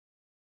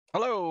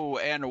Hello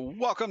and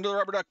welcome to the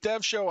Rubber Duck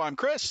Dev Show. I'm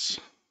Chris.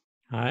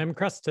 I'm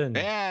Creston.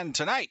 And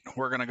tonight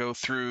we're going to go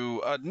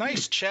through a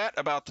nice chat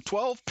about the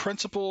 12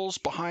 principles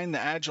behind the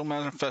Agile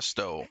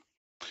Manifesto.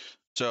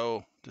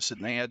 So this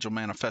isn't the Agile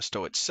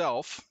Manifesto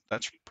itself.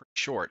 That's pretty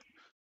short,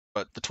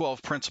 but the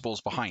 12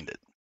 principles behind it.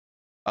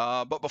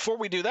 But before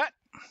we do that,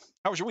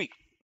 how was your week?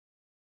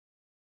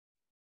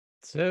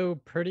 So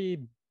pretty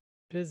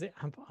busy.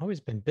 I've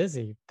always been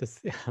busy.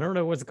 I don't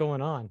know what's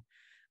going on.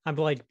 I'm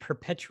like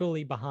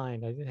perpetually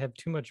behind. I have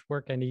too much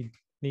work I need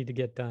to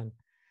get done.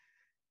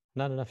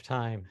 Not enough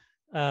time.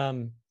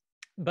 Um,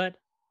 but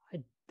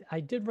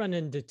I did run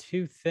into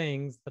two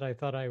things that I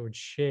thought I would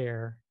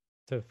share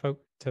to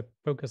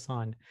focus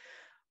on.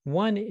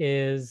 One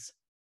is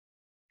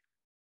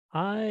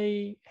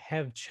I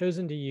have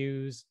chosen to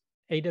use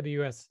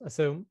AWS.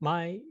 So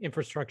my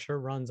infrastructure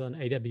runs on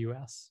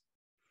AWS.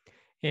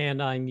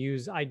 And I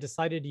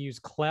decided to use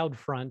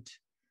CloudFront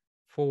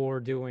for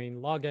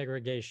doing log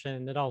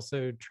aggregation. It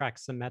also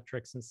tracks some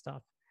metrics and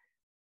stuff.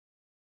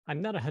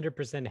 I'm not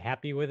 100%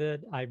 happy with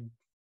it. I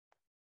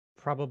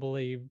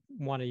probably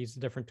want to use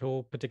a different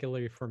tool,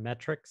 particularly for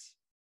metrics.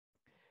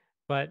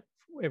 But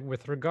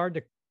with regard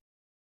to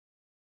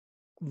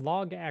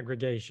log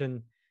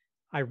aggregation,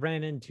 I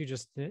ran into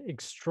just an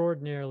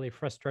extraordinarily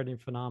frustrating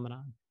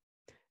phenomenon.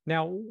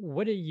 Now,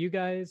 what do you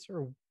guys,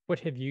 or what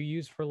have you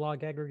used for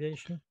log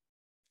aggregation?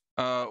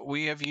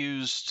 We have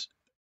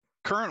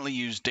currently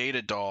used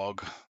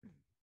Datadog.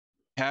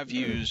 Have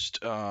used,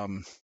 I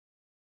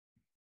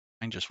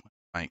just went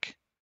like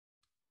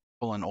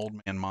full an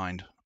old man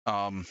mind.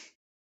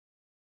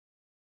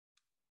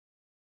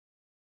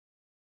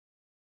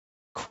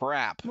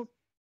 Crap.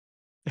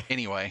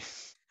 Anyway.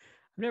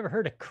 I've never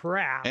heard of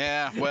crap.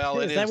 Yeah, well,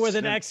 is that with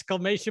an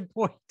exclamation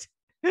point?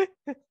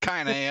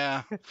 Kind of,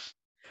 yeah.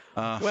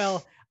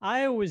 Well,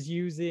 I was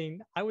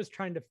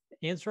trying to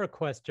answer a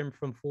question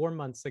from 4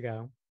 months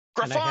ago.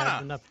 Grafana. And I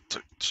had enough.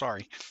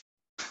 Sorry.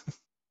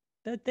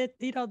 That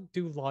they don't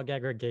do log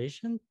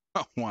aggregation.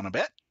 Oh, want to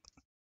bet?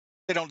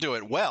 They don't do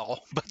it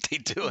well, but they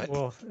do it.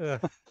 Well,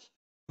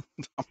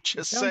 I'm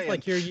just saying. Sounds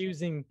like you're saying.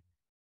 using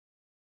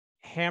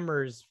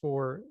hammers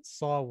for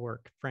saw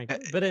work, frankly.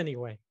 But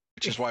anyway.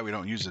 Which is why we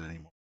don't use it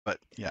anymore. But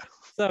yeah.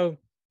 So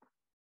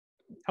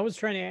I was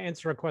trying to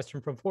answer a question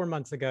from 4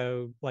 months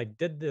ago, like,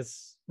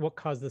 what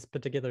caused this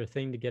particular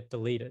thing to get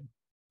deleted?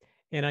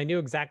 And I knew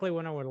exactly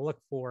what I would look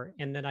for.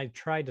 And then I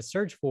tried to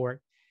search for it.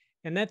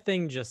 And that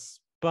thing just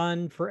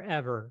spun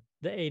forever,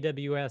 the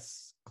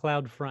AWS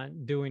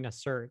CloudFront doing a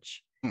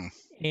search.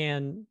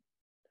 And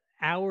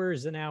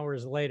hours and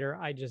hours later,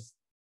 I just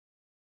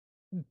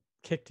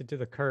kicked it to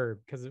the curb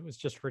because it was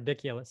just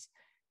ridiculous.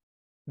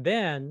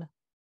 Then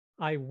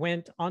I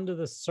went onto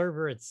the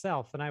server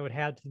itself, and I would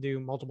have to do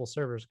multiple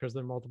servers because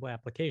they're multiple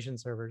application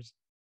servers.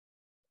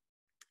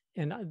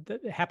 And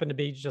that happened to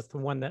be just the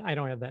one that I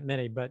don't have that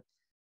many, but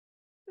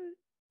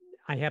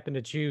I happened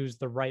to choose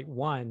the right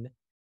one.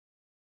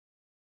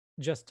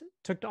 Just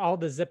took all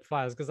the zip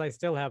files because I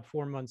still have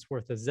 4 months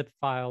worth of zip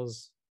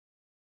files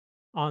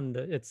on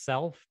the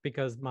itself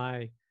because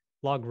my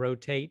log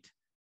rotate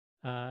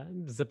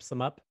zips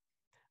them up.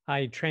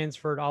 I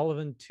transferred all of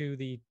them to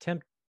the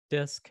temp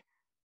disk,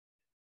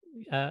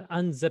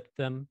 unzipped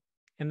them,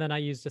 and then I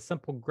used a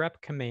simple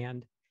grep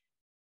command.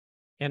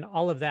 And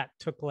all of that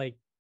took like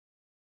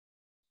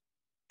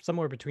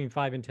somewhere between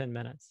 5 and 10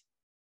 minutes.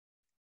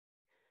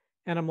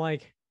 And I'm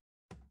like,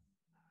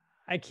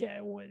 I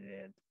can't,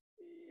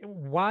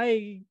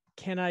 why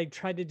can I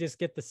try to just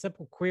get the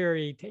simple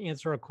query to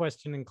answer a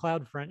question in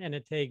CloudFront and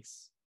it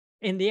takes,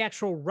 in the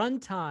actual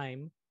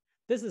runtime,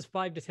 this is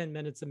 5 to 10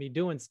 minutes of me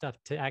doing stuff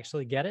to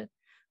actually get it,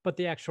 but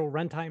the actual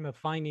runtime of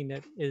finding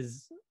it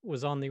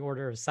was on the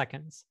order of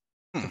seconds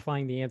to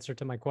find the answer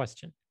to my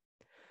question.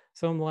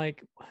 So I'm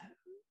like,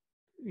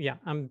 yeah,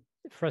 I'm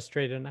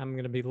frustrated and I'm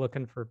going to be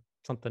looking for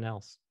something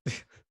else.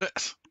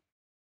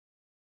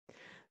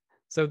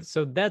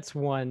 So that's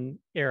one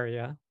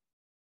area.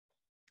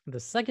 The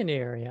second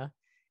area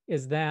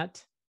is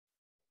that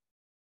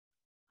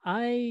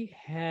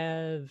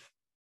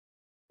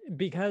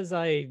because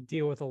I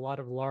deal with a lot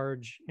of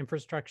large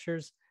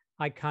infrastructures,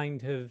 I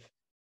kind of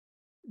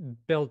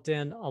built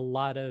in a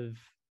lot of,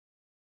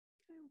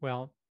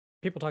 well,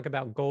 people talk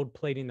about gold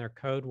plating their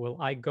code. Well,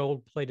 I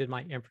gold plated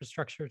my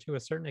infrastructure to a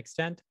certain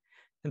extent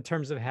in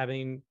terms of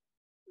having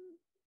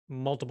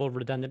multiple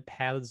redundant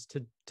paths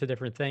to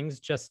different things,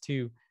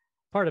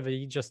 part of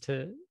it just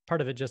to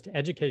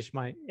educate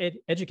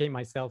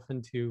myself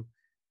into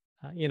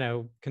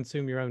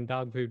consume your own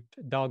dog food,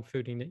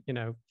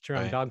 your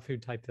own dog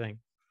food type thing.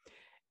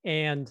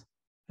 And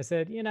I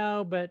said,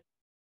 but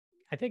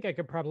I think I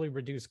could probably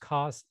reduce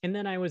costs. And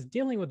then I was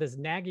dealing with this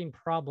nagging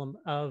problem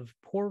of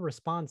poor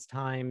response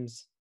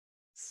times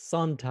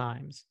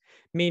sometimes,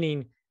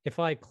 meaning if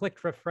I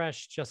clicked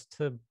refresh just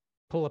to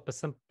pull up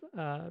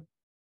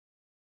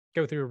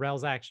go through a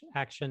Rails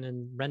action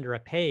and render a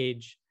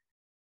page,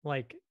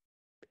 like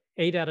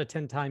 8 out of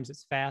 10 times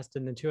it's fast,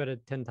 and then 2 out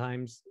of 10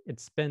 times it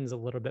spins a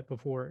little bit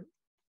before it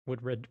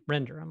would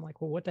render. I'm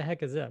like, well, what the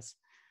heck is this?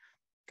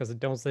 because I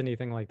don't see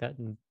anything like that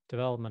in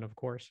development, of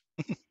course.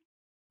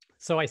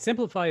 So I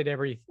simplified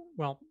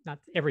well, not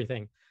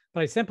everything,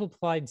 but I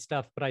simplified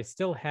stuff, but I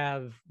still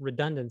have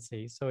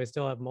redundancy. So I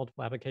still have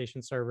multiple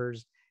application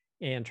servers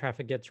and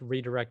traffic gets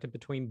redirected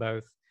between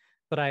both.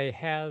 But I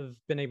have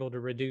been able to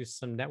reduce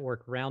some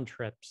network round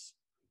trips,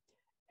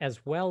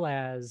 as well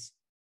as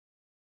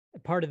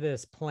part of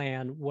this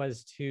plan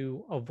was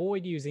to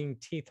avoid using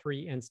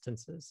T3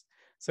 instances.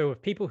 So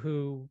if people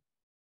who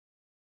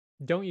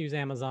don't use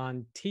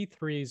Amazon,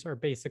 T3s are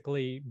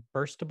basically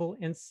burstable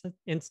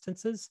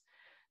instances.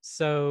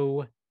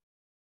 So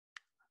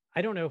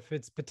I don't know if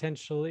it's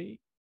potentially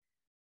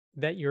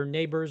that your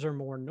neighbors are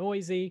more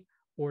noisy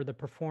or the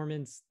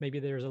performance, maybe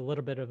there's a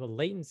little bit of a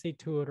latency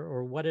to it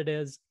or what it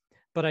is.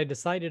 But I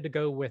decided to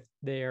go with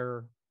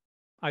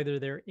either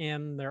their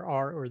M, their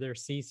R, or their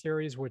C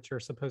series, which are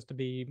supposed to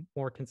be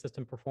more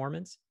consistent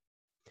performance.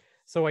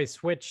 So I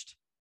switched.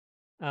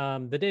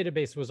 The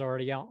database was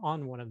already out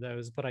on one of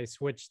those, but I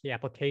switched the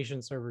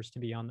application servers to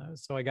be on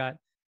those. So I got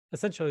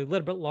essentially a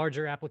little bit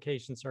larger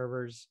application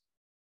servers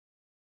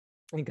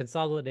and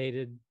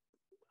consolidated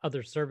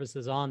other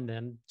services on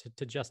them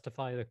to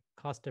justify the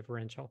cost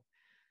differential.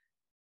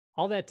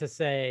 All that to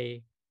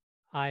say,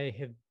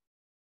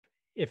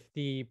 if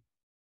the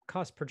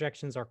cost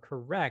projections are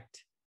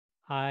correct,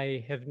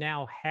 I have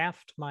now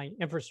halved my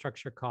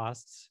infrastructure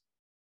costs.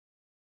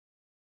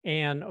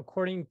 And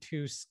according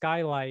to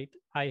Skylight,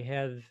 I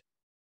have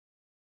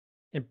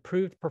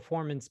improved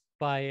performance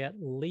by at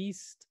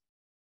least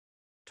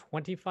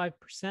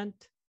 25%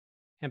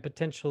 and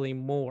potentially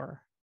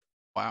more.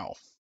 Wow.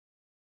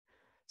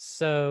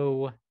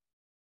 So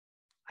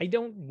I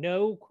don't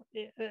know.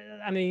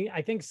 I mean,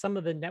 I think some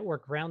of the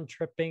network round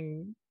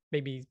tripping,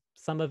 maybe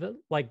some of it,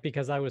 like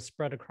because I was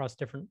spread across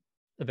different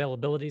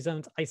availability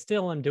zones, I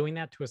still am doing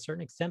that to a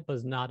certain extent,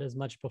 but not as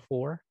much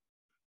before.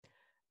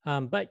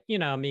 But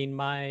I mean,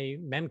 my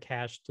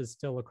memcached is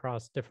still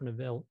across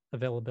different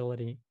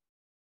availability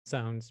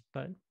zones,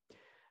 but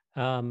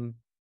I'm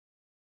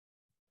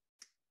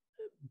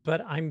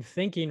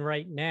thinking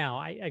right now,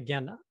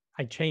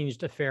 I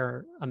changed a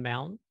fair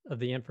amount of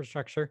the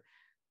infrastructure,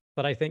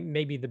 but I think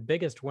maybe the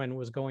biggest win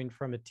was going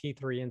from a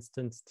T3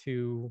 instance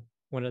to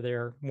one of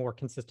their more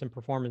consistent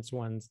performance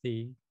ones,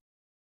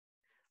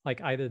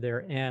 like either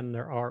their M,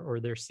 their R, or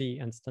their C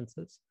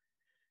instances.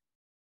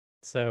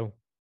 So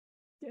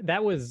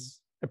that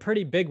was a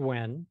pretty big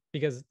win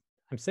because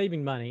I'm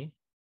saving money.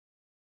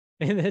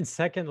 And then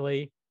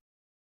secondly,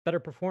 better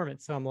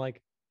performance. So I'm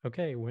like,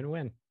 okay,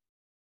 win-win.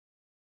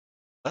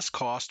 Less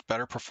cost,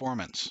 better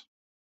performance.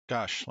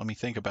 Gosh, let me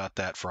think about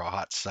that for a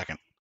hot second.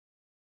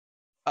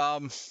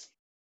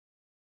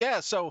 Yeah,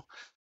 so,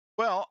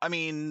 well, I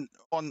mean,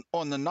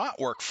 on the not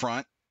work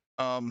front,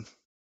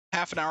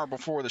 half an hour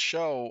before the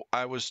show,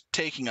 I was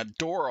taking a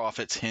door off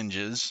its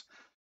hinges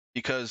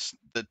because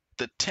the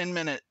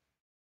 10-minute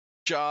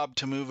job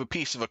to move a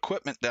piece of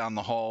equipment down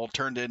the hall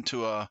turned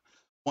into a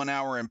 1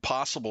 hour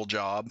impossible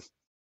job.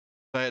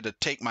 I had to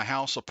take my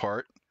house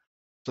apart.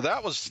 So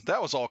that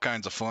was all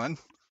kinds of fun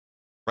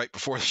right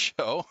before the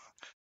show.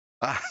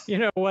 You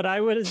know what I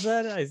would have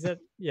said? I said,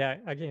 yeah,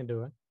 I can't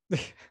do it.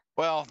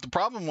 Well, the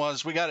problem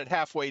was we got it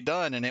halfway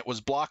done and it was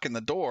blocking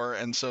the door.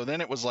 And so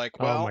then it was like,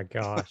 Oh well, my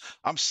gosh.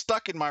 I'm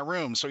stuck in my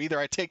room. So either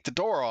I take the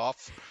door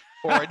off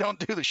or I don't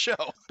do the show.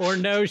 Or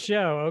no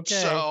show. Okay.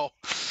 So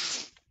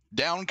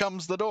down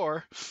comes the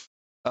door.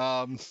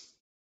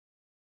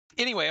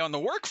 Anyway, on the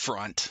work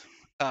front,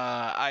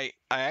 I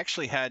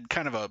actually had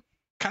kind of a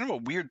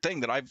weird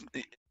thing that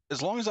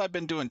as long as I've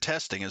been doing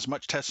testing, as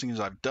much testing as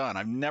I've done,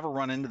 I've never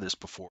run into this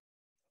before.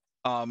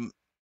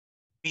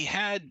 We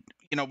had,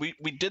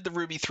 we did the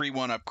Ruby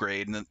 3.1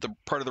 upgrade, and the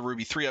part of the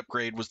Ruby 3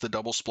 upgrade was the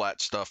double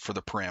splat stuff for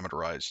the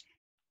parameterized,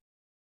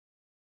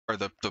 or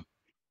the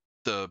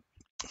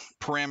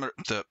parameter,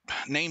 the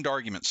named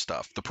argument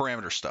stuff, the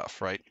parameter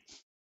stuff, right?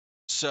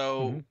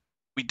 So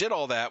we did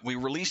all that. We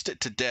released it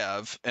to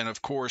dev, and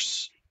of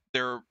course,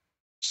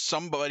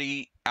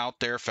 somebody out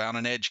there found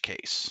an edge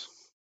case.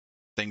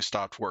 Things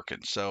stopped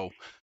working. So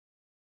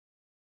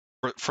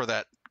for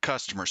that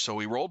customer, so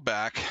we rolled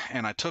back,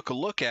 and I took a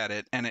look at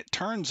it, and it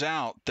turns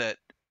out that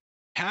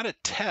had a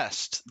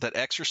test that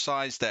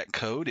exercised that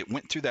code. It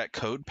went through that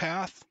code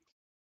path,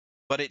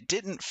 but it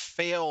didn't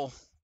fail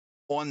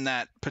on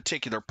that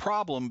particular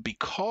problem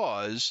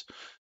because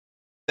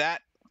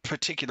that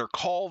particular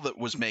call that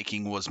was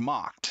making was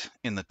mocked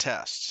in the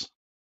tests.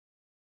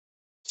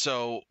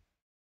 So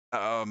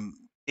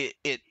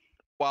it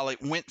while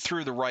it went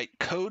through the right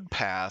code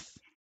path,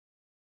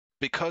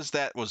 because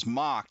that was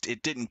mocked,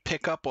 it didn't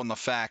pick up on the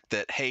fact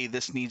that, hey,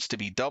 this needs to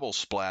be double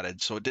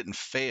splatted, so it didn't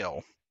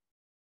fail.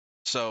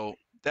 So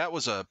that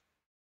was a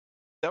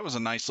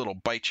nice little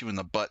bite you in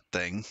the butt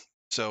thing.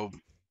 So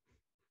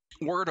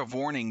word of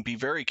warning, be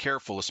very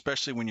careful,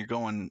 especially when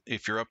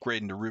if you're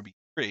upgrading to Ruby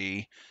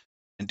 3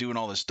 and doing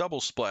all this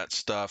double splat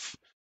stuff.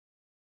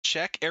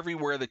 Check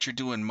everywhere that you're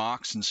doing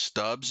mocks and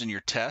stubs in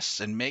your tests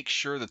and make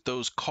sure that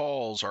those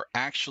calls are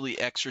actually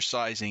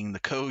exercising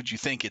the code you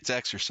think it's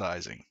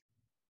exercising,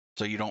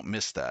 so you don't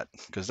miss that,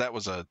 because that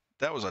was a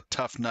was a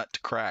tough nut to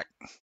crack.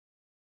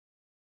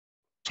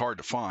 It's hard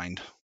to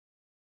find.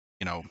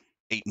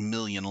 8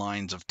 million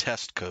lines of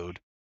test code.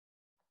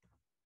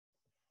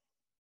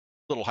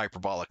 A little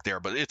hyperbolic there,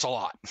 but it's a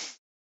lot.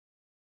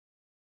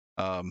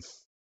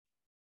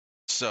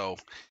 So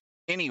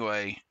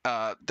anyway,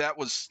 that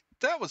was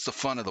the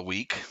fun of the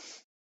week.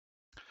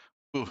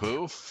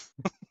 Woohoo!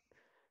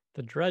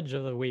 The drudge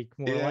of the week,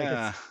 more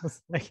Yeah.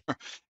 like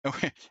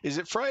it's Is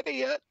it Friday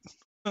yet?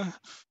 All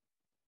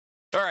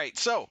right,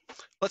 so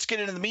let's get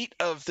into the meat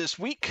of this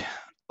week.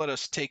 Let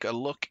us take a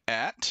look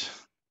at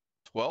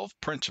 12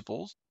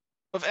 principles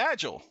of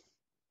Agile.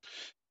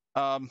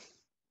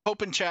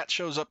 Hoping chat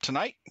shows up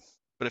tonight,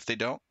 but if they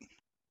don't,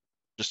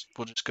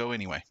 we'll just go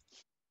anyway.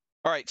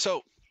 All right,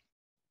 so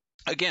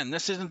again,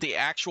 this isn't the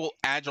actual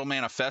Agile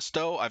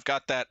Manifesto. I've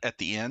got that at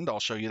the end. I'll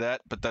show you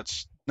that, but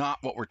that's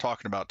not what we're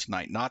talking about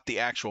tonight, not the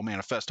actual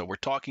manifesto. We're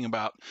talking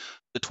about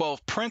the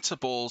 12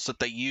 principles that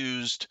they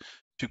used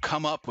to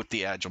come up with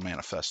the Agile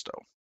Manifesto.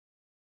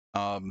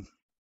 And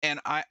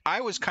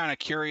I was kind of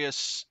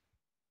curious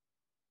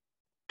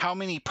how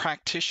many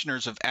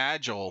practitioners of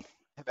Agile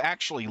have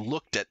actually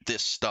looked at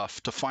this stuff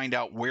to find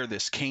out where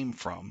this came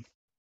from.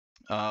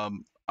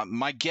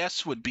 My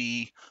guess would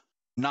be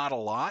not a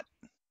lot.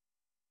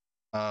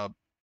 But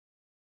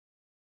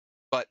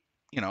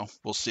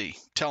we'll see.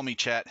 Tell me,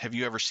 chat, have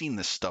you ever seen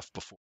this stuff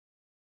before?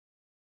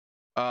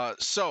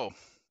 So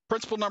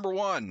principle number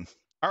 1,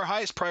 our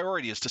highest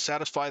priority is to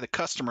satisfy the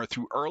customer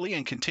through early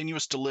and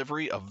continuous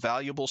delivery of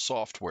valuable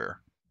software.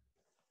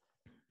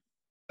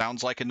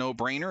 Sounds like a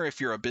no-brainer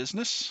if you're a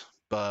business,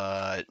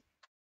 but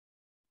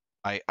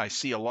I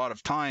see a lot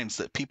of times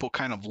that people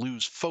kind of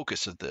lose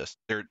focus of this.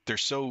 They're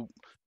so,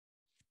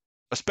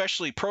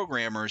 especially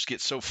programmers,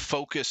 get so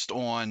focused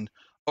on,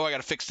 oh, I got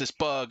to fix this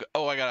bug.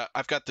 Oh,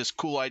 I've got this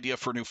cool idea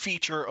for a new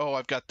feature. Oh,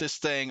 I've got this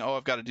thing. Oh,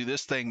 I've got to do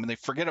this thing. And they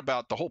forget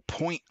about the whole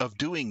point of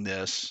doing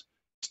this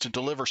is to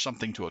deliver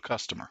something to a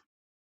customer.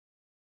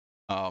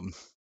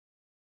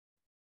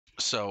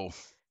 So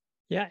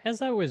yeah,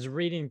 as I was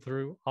reading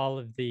through all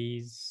of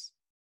these,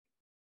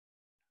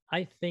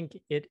 I think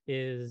it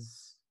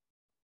is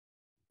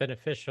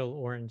beneficial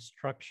or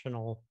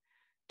instructional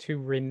to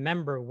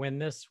remember when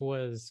this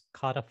was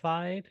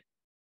codified,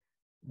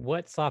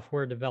 what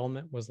software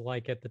development was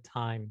like at the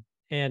time.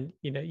 And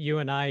you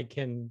and I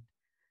can,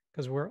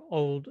 because we're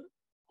old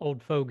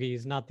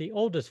fogies, not the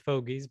oldest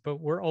fogies, but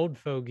we're old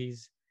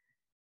fogies.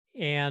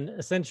 And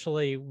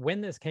essentially,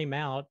 when this came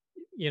out,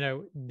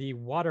 the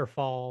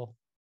waterfall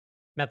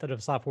method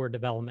of software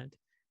development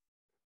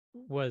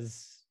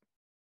was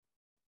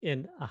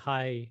in a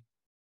high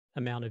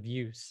amount of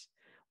use,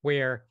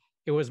 where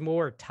it was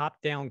more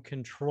top-down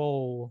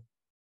control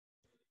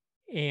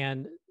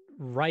and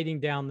writing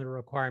down the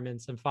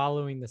requirements and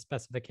following the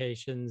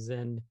specifications,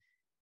 and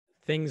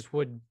things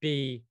would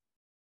be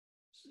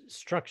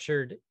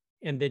structured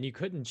and then you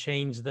couldn't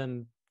change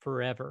them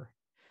forever.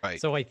 right.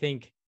 So I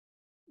think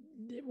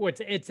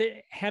it's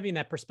having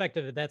that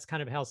perspective, that's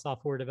kind of how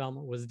software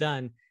development was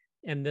done,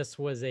 and this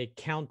was a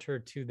counter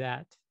to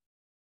that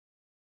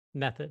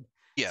method.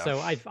 Yeah. So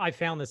I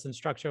found this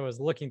instruction. I was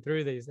looking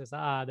through these as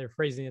they're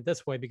phrasing it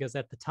this way because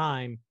at the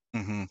time,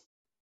 the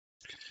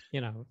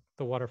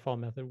waterfall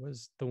method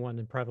was the one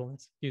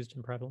used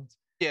in prevalence.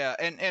 Yeah,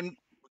 and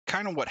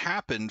kind of what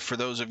happened for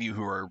those of you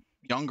who are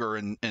younger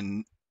and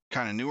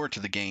kind of newer to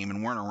the game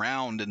and weren't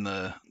around in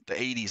the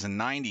 80s and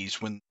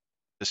 90s when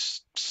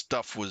this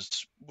stuff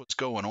was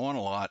going on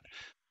a lot.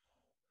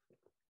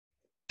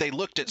 They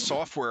looked at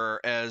software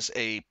as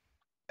a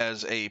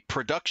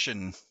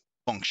production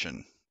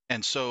function.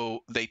 And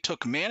so they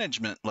took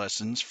management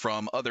lessons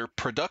from other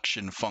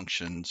production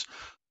functions,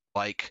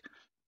 like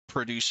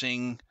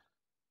producing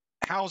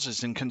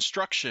houses in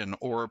construction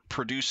or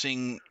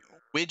producing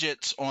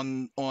widgets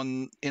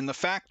in the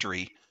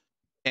factory.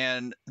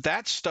 And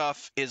that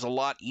stuff is a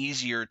lot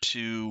easier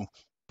to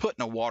put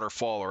in a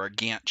waterfall or a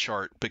Gantt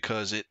chart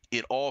because it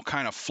all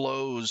kind of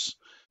flows.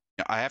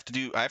 I have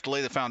to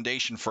lay the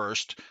foundation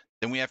first.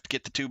 Then we have to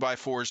get the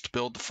 2x4s to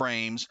build the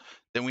frames.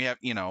 Then we have,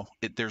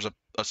 there's a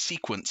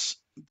sequence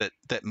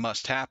that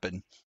must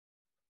happen.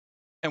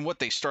 And what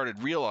they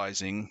started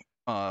realizing,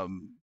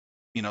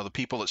 the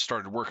people that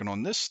started working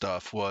on this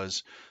stuff,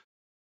 was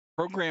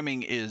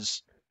programming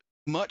is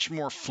much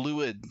more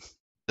fluid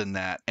than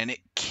that. And it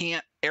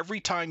can't,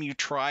 every time you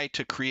try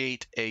to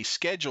create a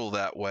schedule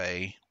that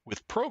way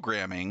with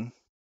programming,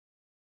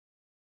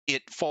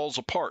 it falls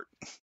apart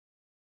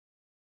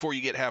before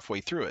you get halfway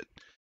through it.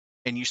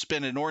 And you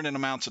spend inordinate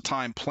amounts of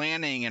time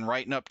planning and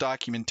writing up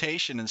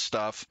documentation and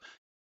stuff,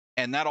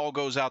 and that all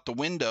goes out the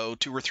window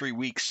 2 or 3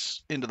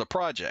 weeks into the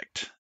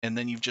project, and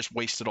then you've just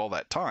wasted all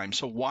that time.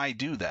 So why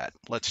do that?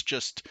 Let's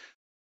just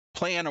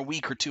plan a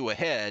week or two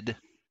ahead,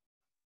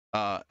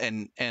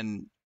 and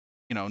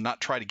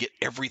not try to get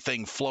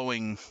everything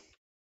flowing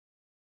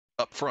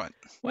up front.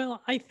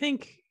 Well, I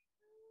think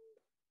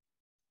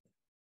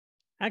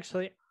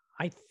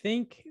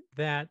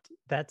that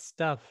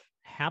stuff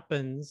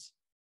happens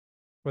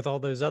with all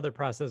those other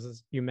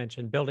processes you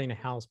mentioned, building a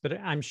house, but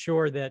I'm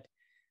sure that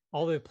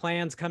all the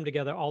plans come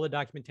together, all the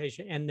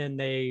documentation, and then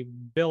they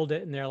build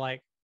it and they're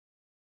like,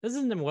 this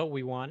isn't what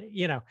we want.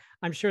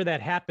 I'm sure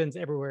that happens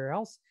everywhere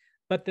else.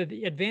 But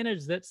the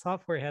advantage that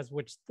software has,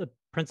 which the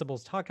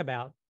principles talk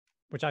about,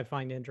 which I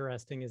find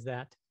interesting, is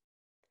that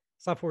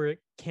software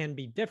can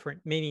be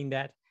different, meaning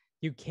that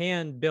you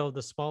can build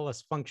the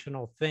smallest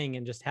functional thing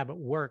and just have it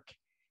work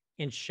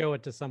and show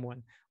it to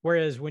someone.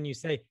 Whereas when you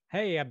say,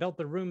 hey, I built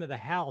the room of the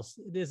house,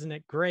 isn't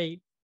it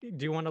great?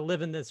 Do you want to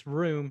live in this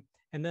room?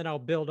 And then I'll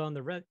build on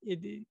the rest.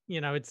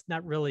 It's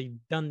not really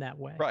done that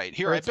way. Right.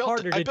 Here, Or I it's built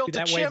harder to do a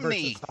that way versus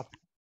chimney. software.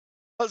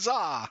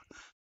 Huzzah!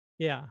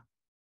 Yeah.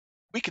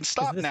 We can Is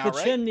stop this now, the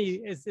right?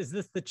 chimney? Is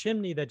this the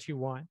chimney that you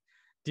want?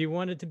 Do you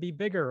want it to be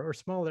bigger or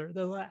smaller?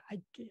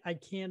 I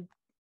can't.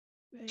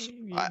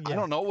 I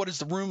don't know. What does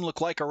the room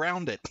look like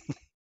around it?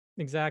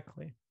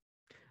 Exactly.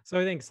 So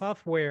I think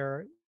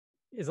software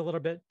is a little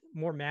bit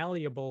more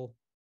malleable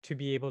to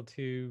be able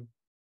to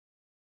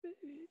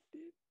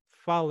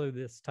follow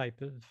this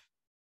type of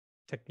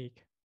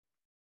technique.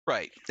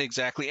 Right,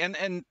 exactly.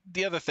 And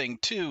the other thing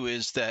too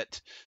is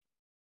that,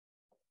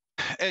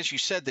 as you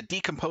said, the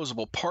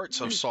decomposable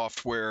parts of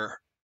software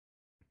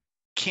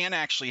can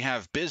actually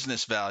have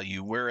business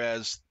value,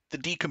 whereas the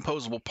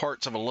decomposable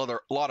parts of a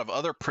lot of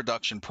other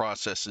production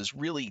processes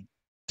really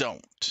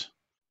don't.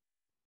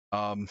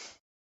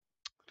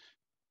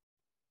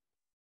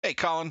 Hey,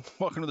 Colin,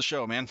 welcome to the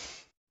show, man.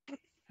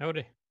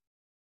 Howdy.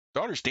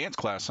 Daughter's dance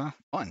class, huh?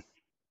 Fun.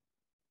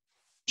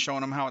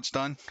 Showing them how it's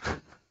done.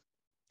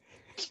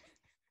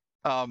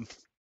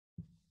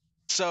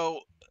 So,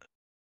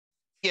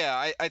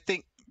 yeah, I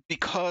think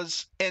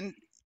because, and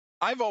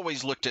I've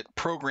always looked at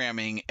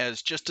programming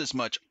as just as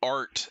much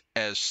art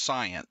as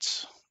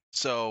science.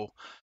 So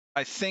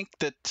I think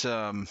that,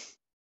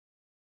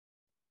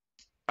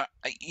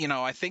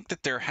 I think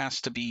that there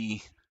has to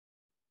be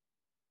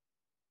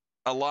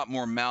a lot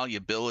more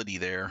malleability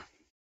there,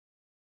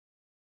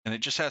 and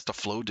it just has to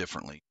flow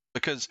differently.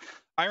 Because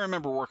I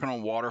remember working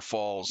on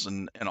waterfalls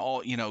and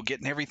all,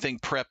 getting everything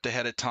prepped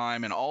ahead of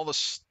time and all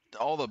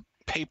the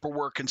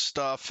paperwork and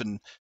stuff, and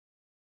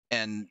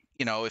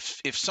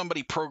if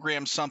somebody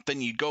programs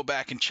something, you'd go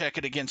back and check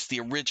it against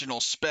the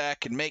original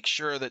spec and make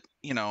sure that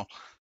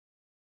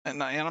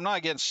and I'm not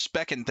against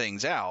specking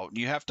things out.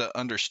 You have to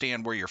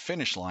understand where your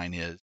finish line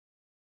is,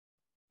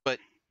 but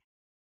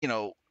you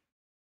know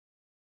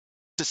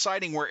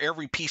deciding where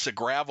every piece of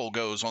gravel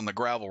goes on the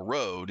gravel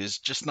road is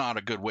just not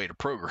a good way to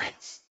program.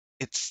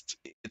 It's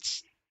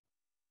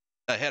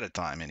ahead of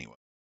time anyway.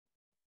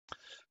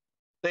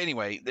 But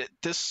anyway,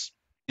 this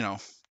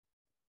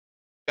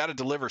got to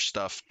deliver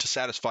stuff to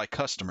satisfy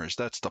customers.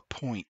 That's the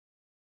point.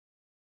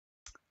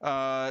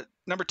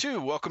 Number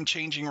 2, welcome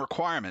changing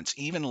requirements,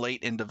 even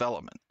late in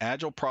development.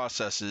 Agile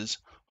processes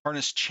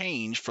harness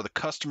change for the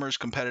customer's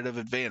competitive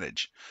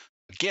advantage.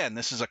 Again,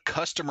 this is a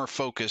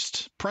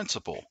customer-focused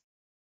principle.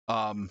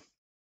 And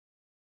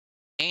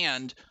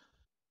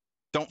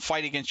don't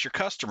fight against your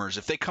customers.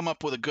 If they come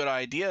up with a good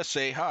idea,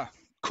 say,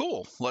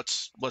 cool,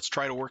 let's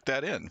try to work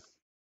that in.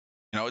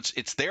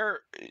 It's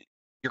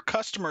your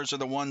customers are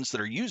the ones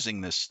that are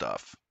using this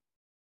stuff.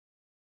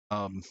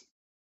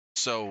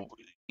 So,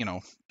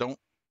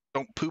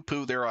 don't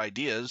poo-poo their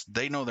ideas.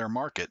 They know their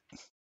market.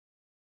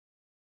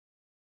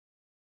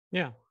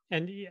 Yeah.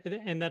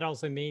 And that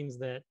also means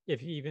that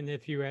even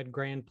if you had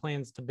grand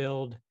plans to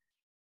build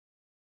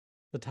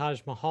the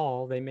Taj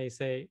Mahal, they may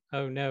say,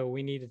 oh no,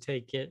 we need to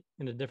take it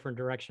in a different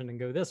direction and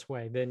go this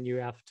way. Then you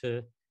have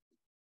to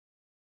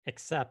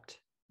accept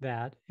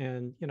that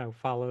and,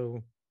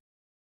 follow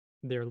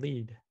their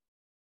lead.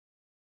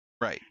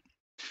 Right.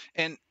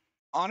 And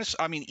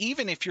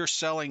even if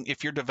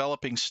you're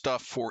developing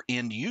stuff for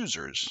end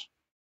users,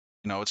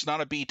 it's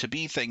not a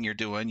B2B thing you're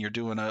doing. You're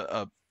doing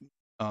a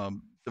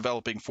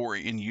developing for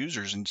end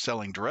users and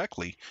selling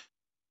directly.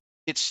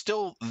 It's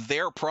still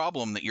their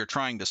problem that you're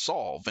trying to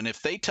solve. And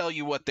if they tell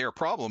you what their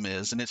problem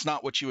is and it's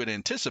not what you had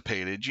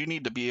anticipated, you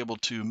need to be able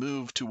to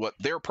move to what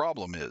their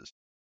problem is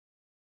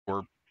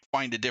or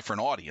find a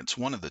different audience,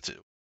 one of the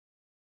two.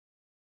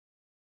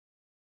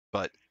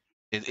 But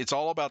it's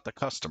all about the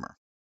customer.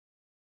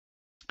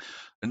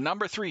 And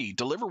number 3,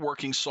 deliver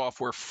working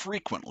software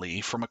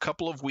frequently from a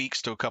couple of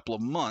weeks to a couple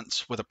of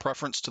months with a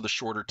preference to the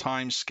shorter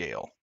time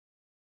scale.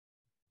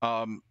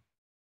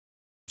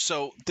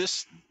 So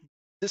this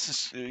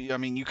is,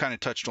 you kind of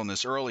touched on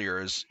this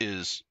earlier,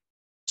 is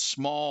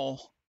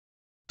small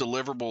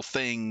deliverable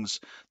things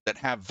that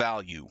have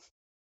value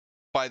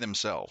by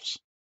themselves.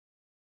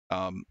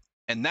 And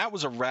that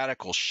was a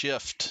radical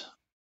shift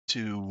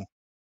to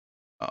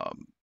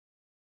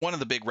one of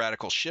the big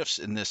radical shifts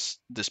in this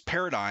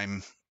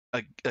paradigm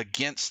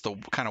against the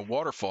kind of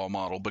waterfall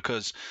model,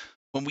 because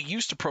when we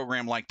used to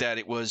program like that,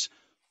 it was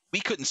we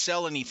couldn't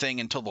sell anything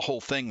until the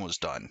whole thing was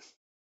done.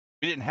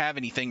 We didn't have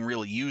anything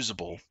really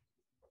usable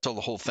until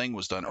the whole thing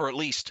was done, or at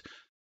least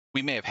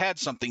we may have had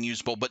something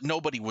usable, but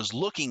nobody was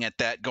looking at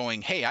that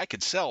going, hey, I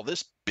could sell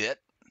this bit.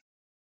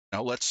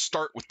 Now let's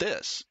start with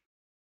this.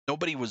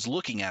 Nobody was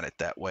looking at it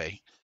that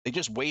way. They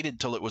just waited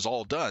till it was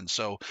all done.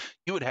 So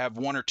you would have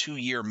 1 or 2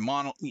 year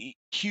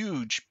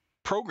huge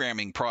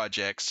programming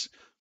projects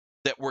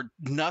that were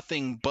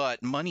nothing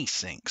but money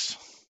sinks.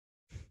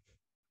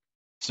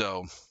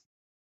 So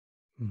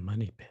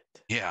Money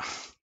pit. yeah.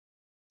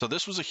 So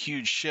this was a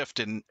huge shift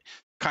in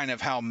kind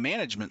of how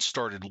management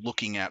started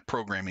looking at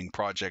programming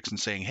projects and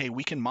saying, hey,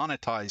 we can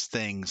monetize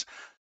things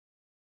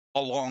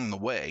along the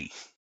way.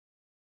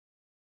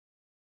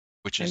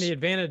 Which And is the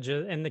advantage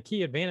and the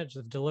key advantage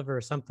of deliver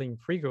something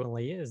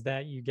frequently is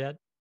that you get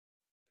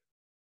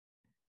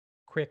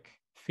quick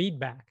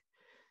feedback.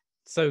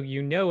 So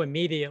you know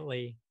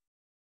immediately,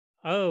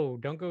 oh,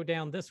 don't go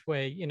down this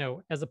way,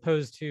 as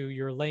opposed to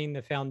you're laying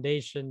the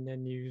foundation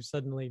and you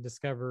suddenly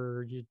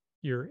discover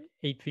you're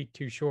 8 feet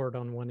too short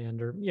on one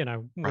end, or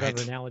whatever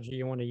right. analogy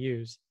you want to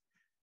use.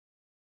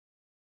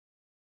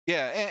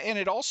 Yeah, and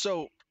it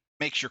also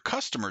makes your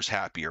customers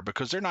happier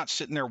because they're not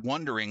sitting there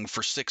wondering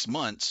for 6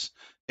 months,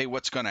 hey,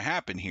 what's going to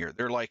happen here?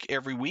 They're like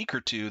every week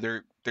or two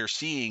they're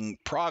seeing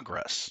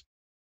progress.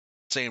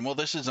 Saying, well,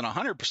 this isn't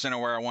 100% of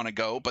where I want to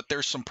go, but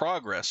there's some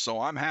progress, so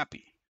I'm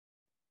happy.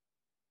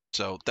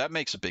 So that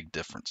makes a big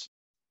difference.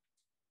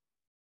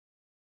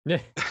 Yeah.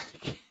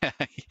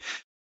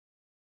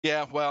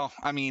 Yeah, well,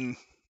 I mean,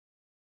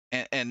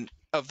 and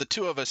of the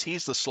two of us,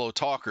 he's the slow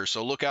talker,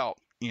 so look out,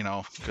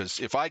 because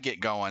if I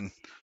get going.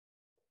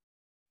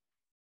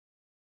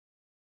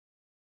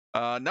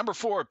 Number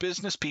 4,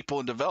 business people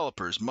and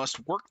developers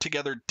must work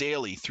together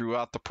daily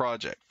throughout the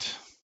project.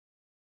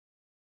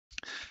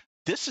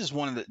 This is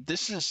one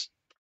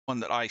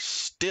that I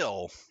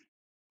still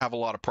have a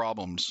lot of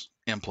problems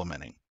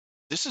implementing.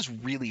 This is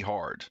really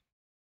hard.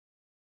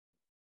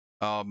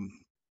 One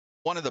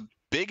of the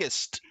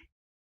biggest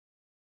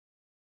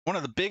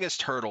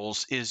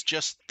hurdles is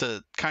just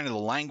the kind of the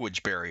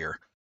language barrier.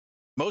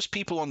 Most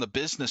people on the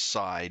business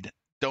side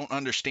don't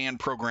understand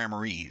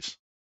programmerese,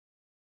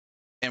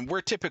 and we're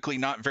typically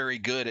not very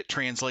good at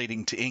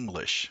translating to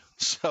English.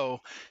 So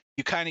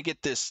you kind of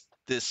get this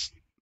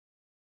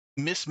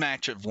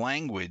mismatch of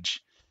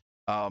language,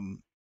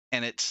 and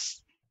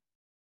it's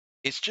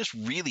just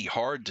really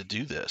hard to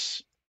do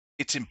this.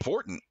 It's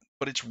important,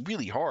 but it's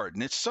really hard,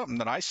 and it's something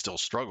that I still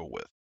struggle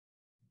with.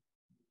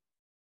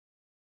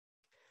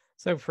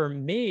 So for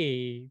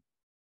me,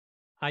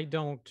 I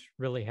don't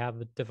really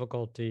have a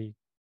difficulty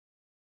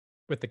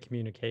with the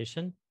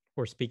communication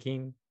or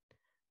speaking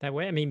that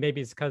way. I mean,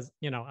 maybe it's because,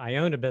 I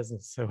own a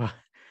business, so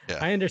Yeah.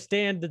 I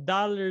understand the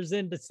dollars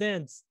and the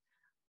cents.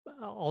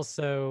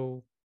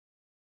 Also,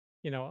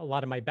 a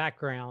lot of my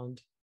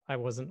background, I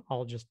wasn't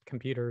all just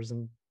computers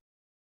and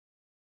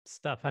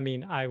stuff. I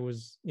mean, I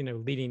was,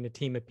 leading a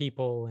team of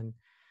people.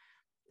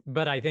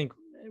 But I think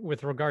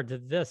with regard to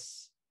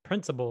this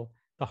principle,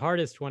 the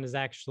hardest one is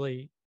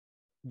actually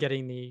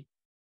getting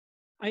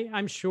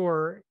I'm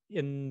sure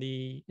in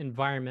the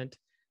environment,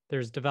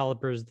 there's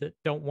developers that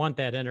don't want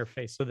that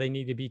interface. So they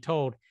need to be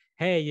told,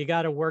 hey, you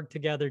got to work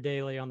together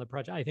daily on the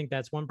project. I think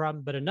that's one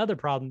problem. But another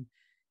problem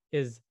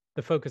is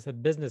the focus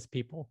of business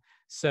people.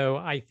 So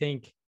I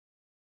think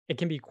it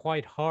can be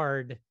quite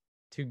hard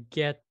to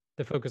get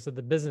the focus of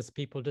the business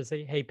people to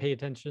say, hey, pay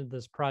attention to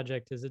this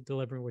project. Is it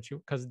delivering what you,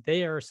 because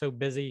they are so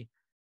busy,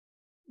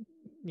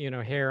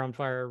 hair on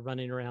fire,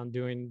 running around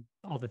doing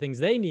all the things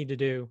they need to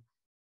do.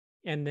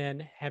 And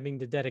then having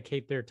to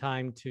dedicate their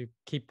time to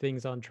keep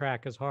things on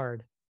track is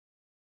hard.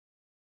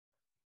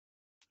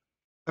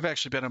 I've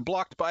actually been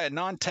unblocked by a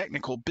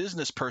non-technical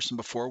business person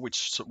before,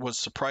 which was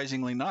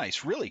surprisingly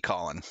nice. Really,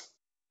 Colin?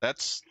 That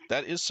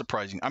is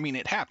surprising. I mean,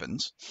 it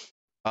happens,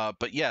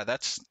 but yeah,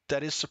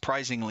 that is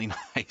surprisingly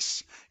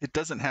nice. It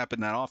doesn't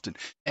happen that often.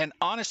 And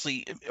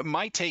honestly,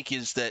 my take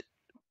is that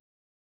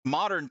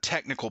modern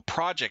technical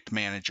project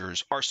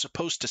managers are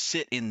supposed to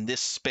sit in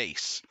this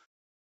space.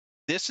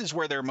 This is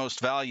where they're most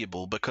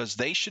valuable because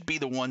they should be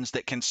the ones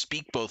that can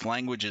speak both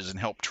languages and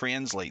help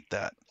translate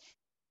that.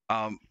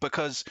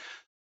 Because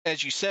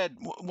as you said,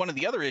 one of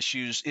the other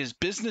issues is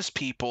business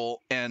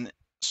people and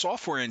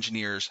software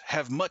engineers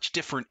have much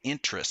different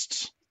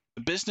interests.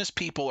 Business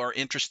people are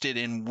interested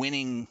in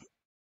winning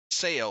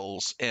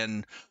sales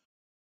and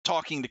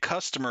talking to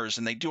customers,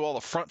 and they do all the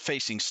front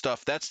facing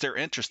stuff. That's their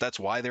interest. That's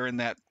why they're in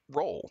that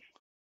role.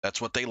 That's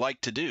what they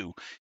like to do.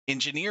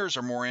 Engineers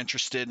are more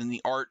interested in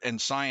the art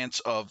and science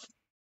of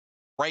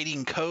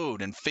writing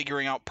code and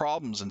figuring out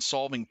problems and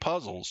solving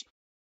puzzles.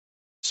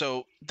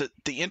 So the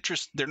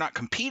interest, they're not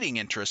competing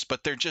interests,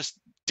 but they're just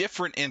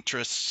different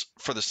interests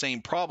for the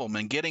same problem,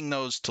 and getting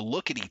those to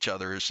look at each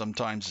other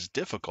sometimes is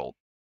difficult.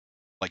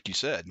 Like you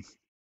said,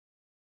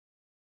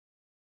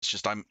 it's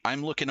just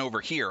I'm looking over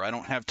here. I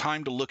don't have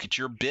time to look at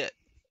your bit.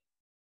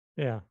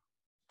 Yeah.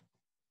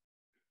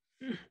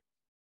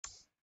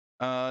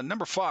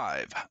 Number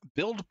 5,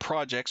 build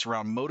projects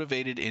around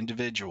motivated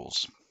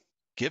individuals.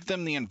 Give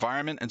them the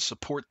environment and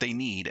support they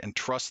need and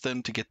trust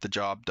them to get the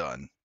job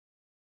done.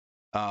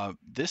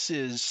 This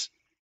is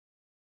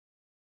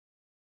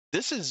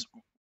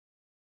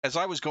as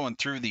I was going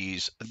through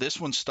these, this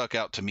one stuck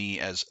out to me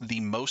as the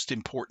most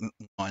important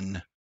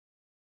one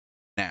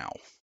now.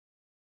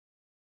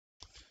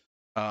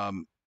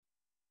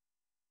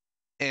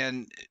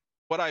 And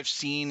what I've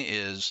seen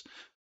is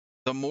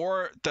the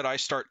more that I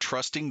start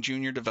trusting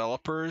junior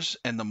developers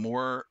and the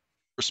more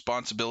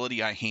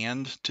responsibility I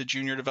hand to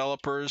junior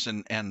developers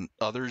and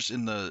others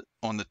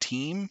on the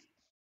team,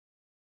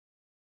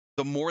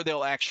 the more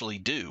they'll actually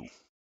do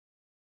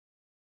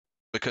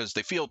because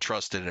they feel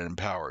trusted and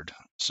empowered.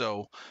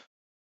 So,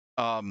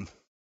 of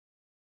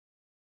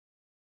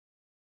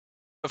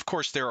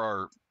course, there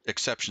are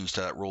exceptions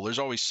to that rule. There's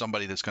always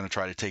somebody that's going to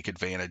try to take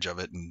advantage of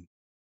it and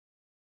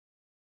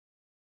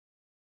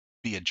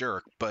be a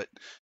jerk. But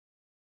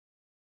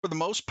for the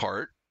most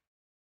part,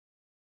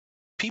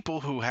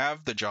 people who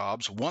have the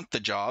jobs want the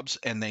jobs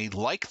and they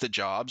like the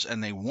jobs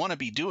and they want to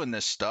be doing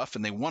this stuff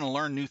and they want to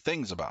learn new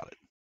things about it.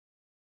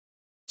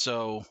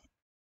 So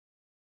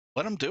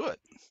let them do it.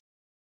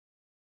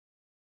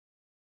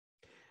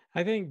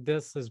 I think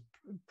this is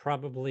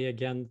probably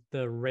again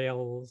the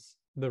rail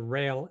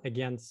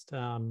against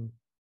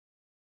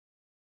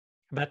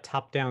that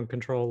top-down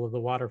control of the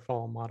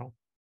waterfall model.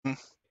 Hmm.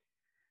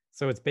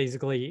 So it's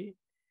basically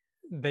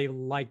they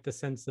like the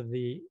sense of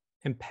the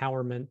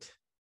empowerment,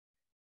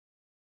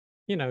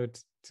 to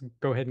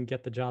go ahead and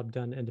get the job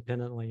done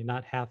independently,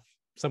 not have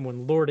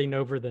someone lording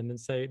over them and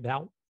say,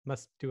 thou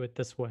must do it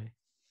this way.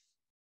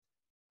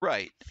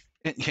 Right.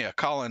 And yeah,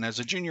 Colin, as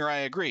a junior, I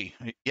agree.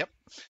 Yep.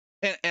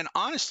 And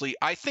honestly,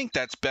 I think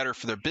that's better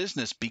for their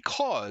business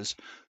because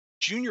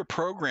junior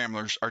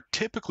programmers are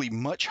typically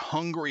much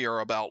hungrier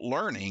about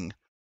learning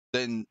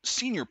than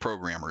senior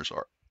programmers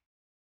are.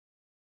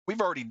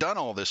 We've already done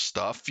all this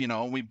stuff,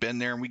 we've been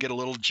there and we get a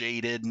little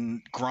jaded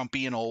and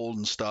grumpy and old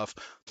and stuff.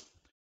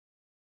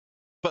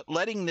 But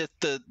letting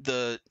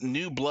the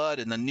new blood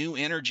and the new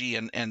energy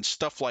and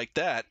stuff like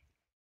that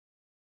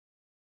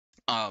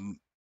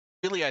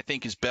really, I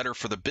think, is better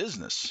for the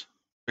business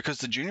because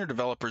the junior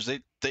developers,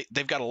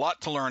 they've got a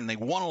lot to learn. They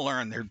want to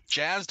learn. They're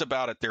jazzed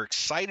about it. They're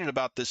excited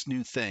about this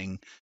new thing.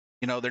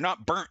 They're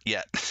not burnt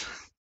yet.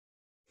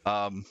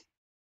 And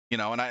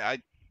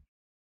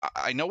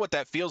I know what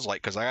that feels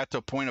like because I got to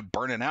a point of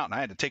burning out and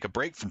I had to take a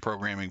break from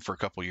programming for a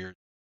couple of years.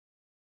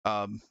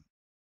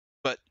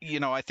 But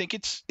I think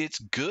it's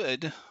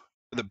good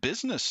for the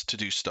business to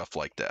do stuff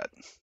like that.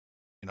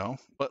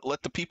 But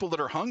let the people that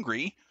are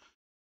hungry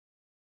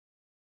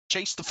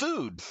chase the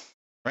food,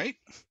 right?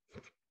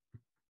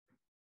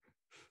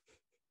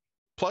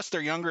 Plus,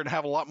 they're younger and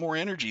have a lot more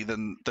energy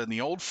than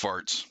the old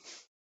farts.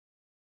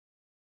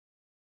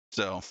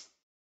 So,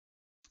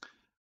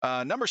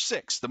 number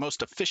 6, the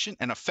most efficient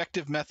and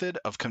effective method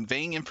of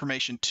conveying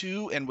information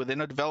to and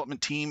within a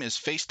development team is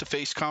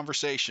face-to-face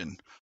conversation.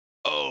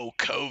 Oh,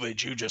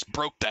 COVID, you just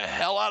broke the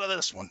hell out of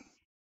this one.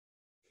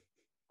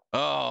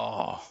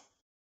 Oh.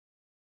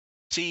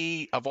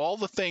 See, of all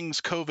the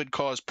things COVID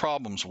caused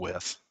problems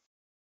with,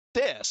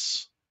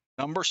 this,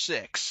 number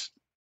 6,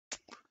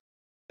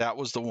 that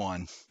was the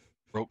one.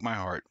 Broke my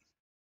heart.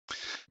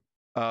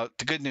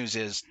 The good news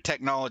is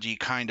technology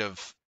kind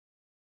of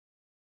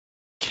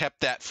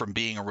kept that from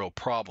being a real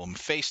problem.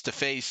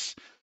 Face-to-face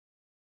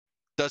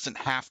doesn't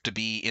have to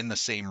be in the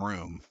same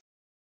room.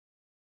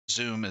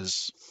 Zoom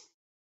is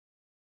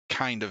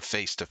kind of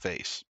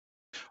face-to-face.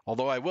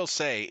 Although I will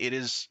say it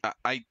is,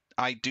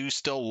 I do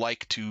still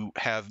like to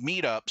have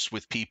meetups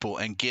with people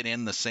and get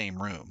in the same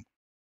room.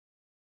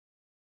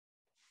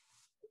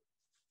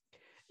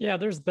 Yeah,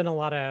 there's been a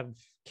lot of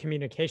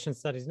communication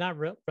studies, not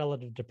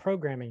relative to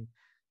programming,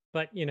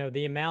 but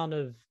the amount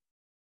of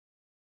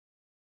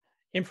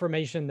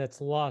information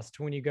that's lost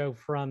when you go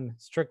from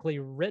strictly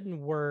written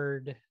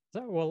word.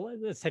 Well,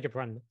 let's take it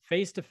from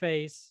face to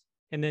face,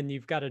 and then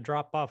you've got to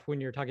drop off when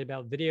you're talking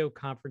about video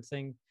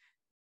conferencing,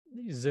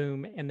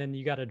 Zoom, and then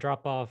you got to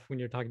drop off when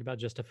you're talking about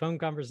just a phone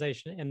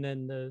conversation, and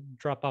then the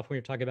drop off when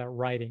you're talking about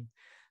writing.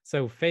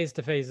 So face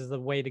to face is the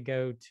way to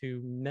go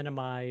to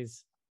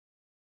minimize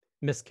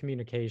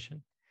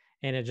miscommunication,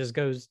 and it just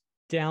goes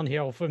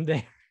downhill from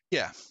there.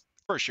 Yeah,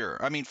 for sure.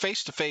 I mean,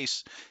 face to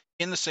face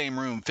in the same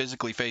room,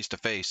 physically face to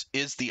face,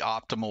 is the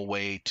optimal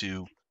way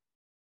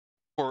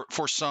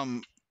for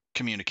some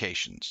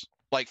communications.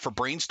 Like for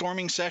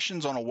brainstorming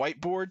sessions on a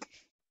whiteboard,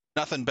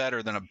 nothing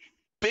better than a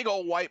big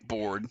old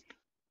whiteboard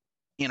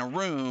in a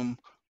room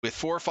with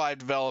 4 or 5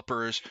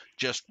 developers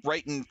just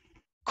writing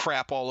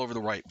crap all over the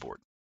whiteboard.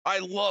 I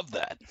love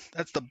that.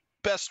 That's the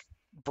best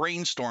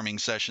brainstorming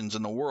sessions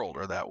in the world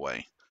are that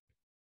way.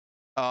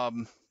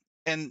 And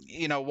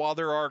while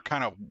there are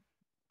kind of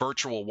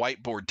virtual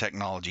whiteboard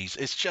technologies,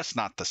 it's just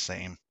not the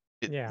same.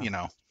 Yeah,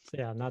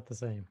 not the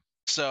same.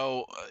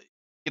 So,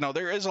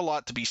 there is a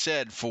lot to be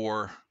said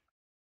for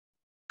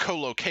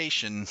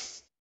co-location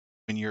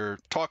when you're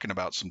talking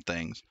about some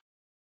things,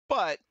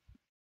 but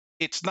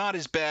it's not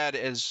as bad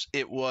as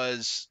it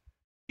was,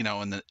 in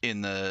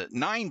the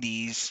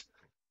 90s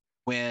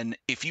when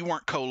if you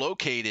weren't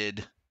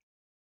co-located,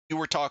 you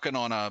were talking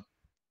on a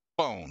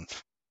phone.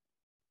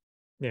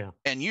 Yeah.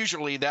 And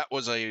usually that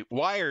was a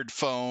wired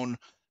phone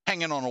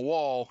hanging on a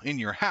wall in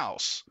your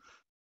house.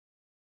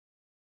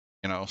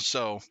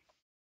 So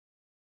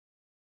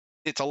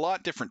it's a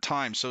lot different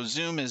time. So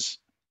Zoom is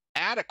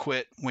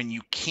adequate when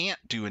you can't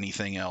do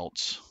anything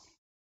else.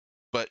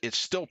 but it's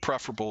still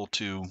preferable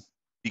to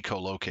be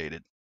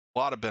co-located. A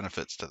lot of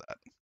benefits to that.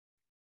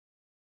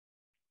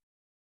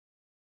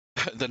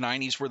 The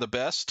 90s were the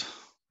best.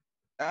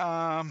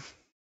 I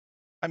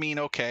mean,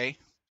 okay.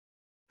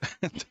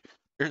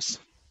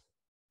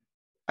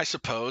 I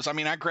suppose. I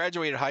mean, I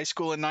graduated high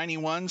school in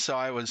 91, so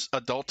I was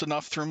adult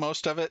enough through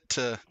most of it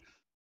to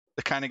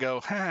kind of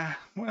go,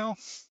 well,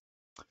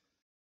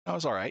 that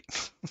was all right.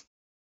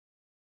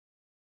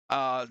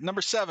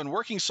 Number 7,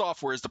 working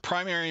software is the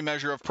primary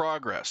measure of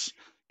progress.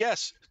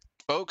 Yes,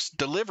 folks,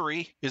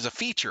 delivery is a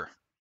feature.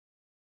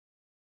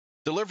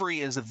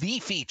 Delivery is the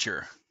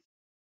feature.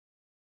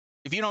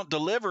 If you don't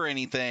deliver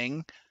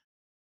anything,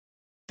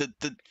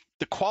 the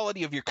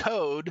quality of your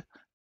code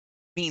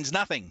means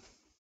nothing.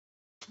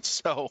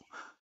 So,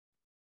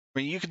 I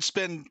mean, you can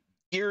spend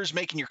years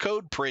making your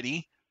code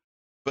pretty,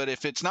 but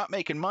if it's not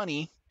making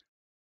money,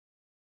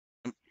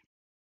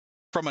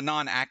 from a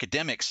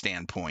non-academic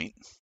standpoint,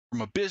 from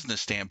a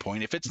business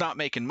standpoint, if it's not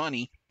making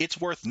money, it's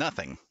worth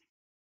nothing.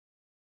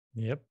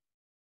 Yep.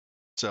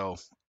 So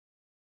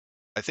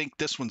I think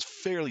this one's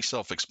fairly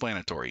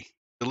self-explanatory.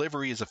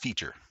 Delivery is a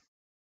feature.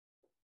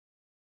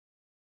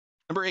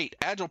 Number 8,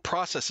 agile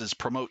processes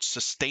promote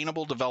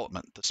sustainable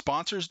development. The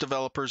sponsors,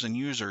 developers, and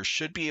users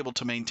should be able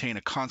to maintain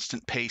a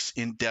constant pace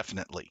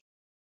indefinitely.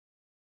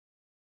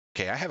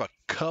 Okay, I have a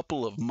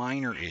couple of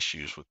minor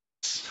issues with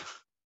this.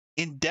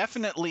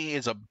 Indefinitely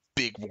is a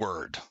big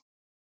word.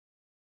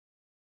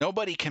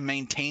 Nobody can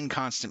maintain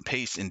constant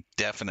pace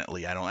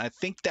indefinitely. I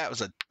think that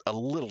was a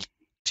little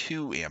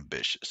too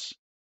ambitious.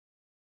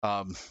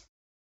 Well,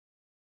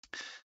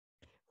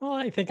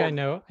 I think I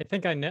know.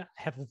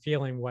 Have a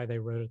feeling why they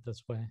wrote it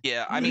this way.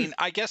 Yeah, I mean,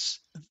 I guess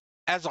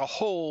as a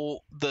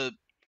whole, the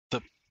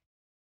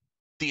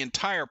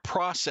entire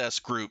process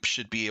group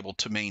should be able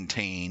to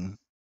maintain,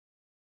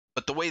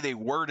 but the way they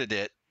worded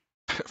it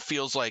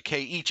feels like,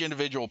 hey, each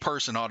individual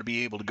person ought to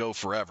be able to go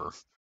forever.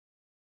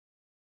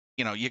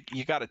 You know,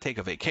 you got to take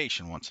a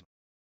vacation once.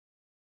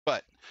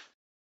 But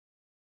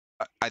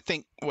I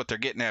think what they're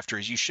getting after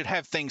is you should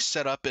have things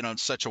set up in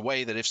such a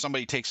way that if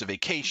somebody takes a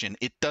vacation,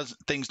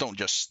 things don't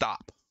just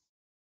stop.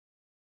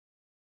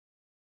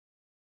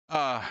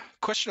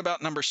 Question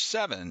about number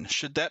 7.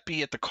 Should that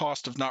be at the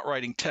cost of not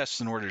writing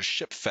tests in order to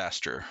ship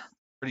faster?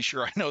 Pretty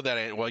sure I know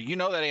that. Well, you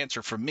know that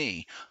answer from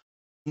me.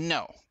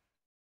 No.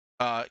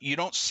 You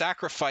don't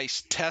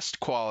sacrifice test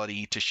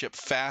quality to ship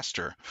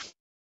faster.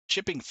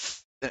 Shipping,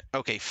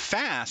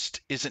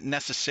 fast isn't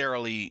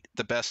necessarily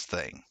the best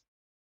thing.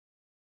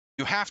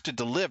 You have to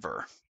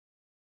deliver,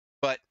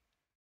 but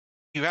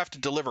you have to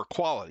deliver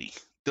quality.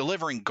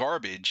 Delivering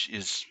garbage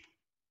is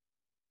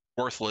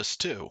worthless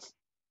too.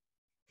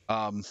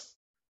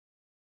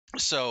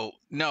 So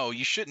no,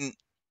 you shouldn't.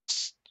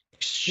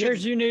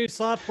 Here's your new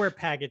software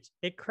package.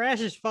 It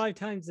crashes 5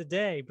 times a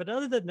day, but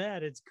other than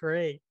that, it's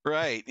great.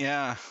 Right?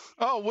 Yeah.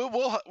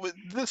 Oh,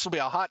 this will be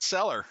a hot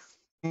seller.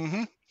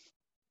 Mm-hmm.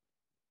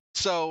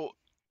 So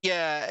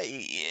yeah,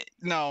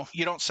 no,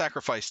 you don't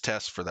sacrifice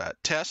tests for that.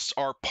 Tests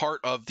are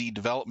part of the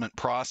development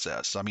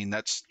process. I mean,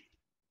 it's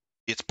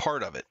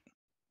part of it.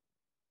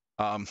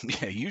 Yeah,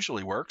 it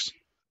usually works.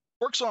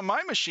 Works on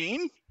my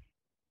machine.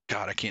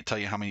 God, I can't tell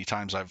you how many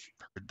times I've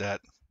heard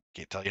that.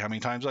 Can't tell you how many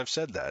times I've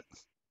said that.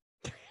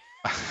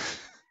 I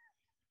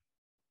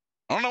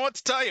don't know what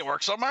to tell you.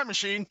 Works on my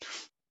machine.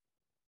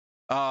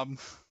 Must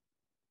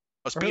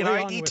be an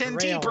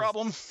ID10T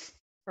problem.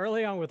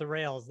 Early on with the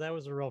Rails, that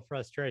was a real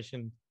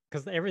frustration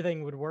because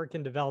everything would work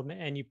in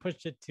development and you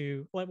pushed it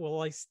to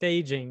like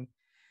staging.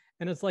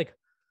 And it's like,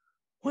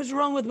 what's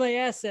wrong with my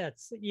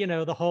assets? You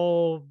know, the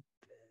whole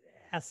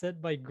asset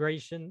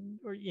migration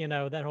or, you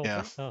know, that whole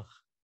thing. Ugh.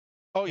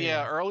 Oh, anyway,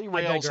 yeah. Early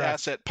Rails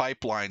asset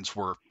pipelines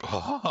were.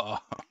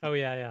 Oh,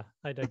 yeah.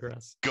 I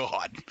digress.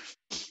 God.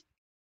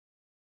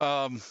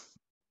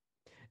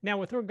 Now,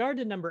 with regard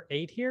to number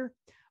 8 here,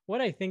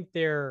 what I think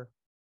they're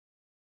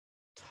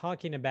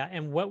talking about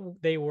and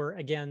what they were,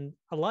 again,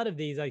 a lot of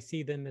these I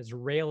see them as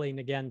railing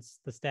against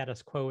the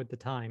status quo at the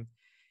time,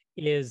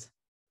 is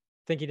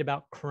thinking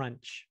about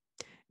crunch,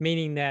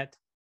 meaning that,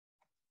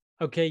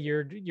 okay,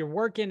 you're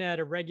working at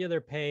a regular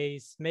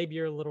pace, maybe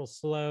you're a little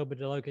slow,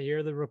 but okay, here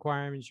are the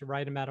requirements, you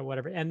write them out or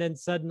whatever, and then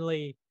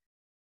suddenly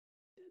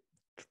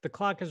the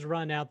clock has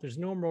run out, there's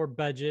no more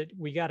budget,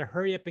 we got to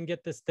hurry up and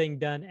get this thing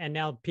done, and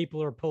now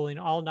people are pulling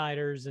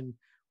all-nighters and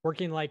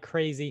working like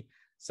crazy.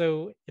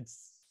 So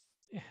it's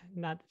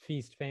not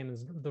feast, famine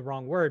is the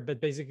wrong word, but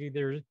basically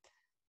they're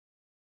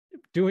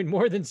doing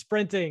more than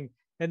sprinting,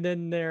 and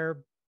then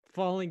they're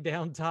falling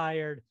down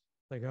tired,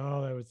 like,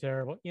 oh, that was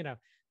terrible. You know,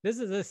 this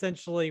is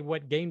essentially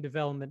what game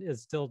development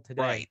is still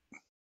today. Right.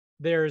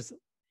 There's,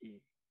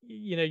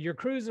 you know, you're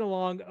cruising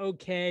along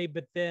okay,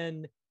 but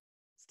then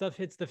stuff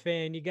hits the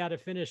fan, you got to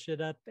finish it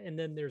up, and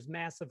then there's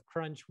massive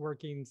crunch,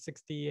 working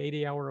 60,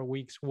 80-hour a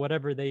weeks,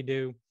 whatever they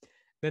do.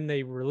 Then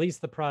they release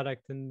the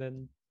product, and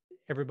then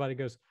everybody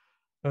goes,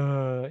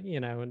 you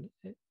know,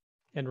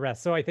 and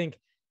rest. So I think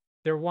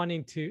they're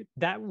wanting to,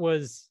 that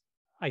was,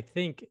 I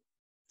think,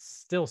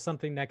 still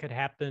something that could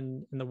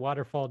happen in the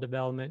waterfall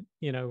development,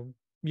 you know,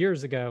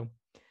 years ago.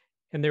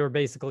 and they were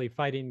basically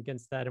fighting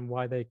against that and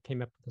why they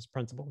came up with this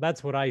principle.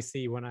 That's what I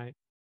see when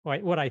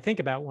what I think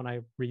about when I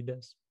read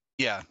this.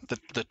 Yeah,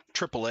 the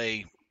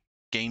AAA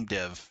game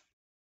dev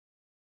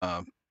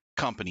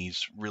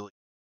companies really,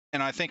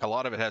 and I think a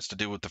lot of it has to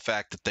do with the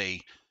fact that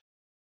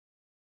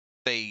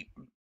they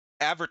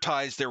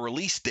advertise their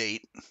release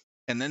date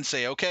and then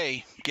say,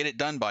 okay, get it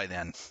done by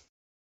then.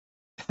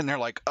 And they're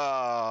like,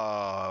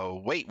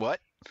 wait, what?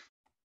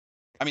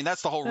 I mean,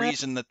 that's the whole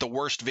reason that the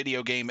worst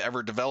video game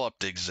ever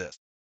developed exists.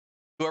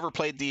 Whoever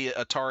played the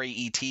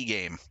Atari ET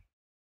game?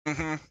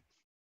 Mm-hmm.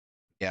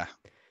 Yeah.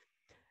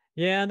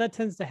 Yeah, that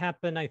tends to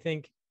happen, I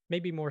think,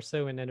 maybe more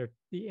so in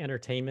the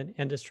entertainment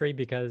industry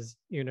because,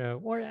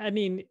 or I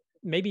mean,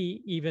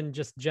 maybe even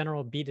just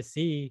general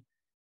B2C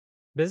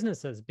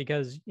businesses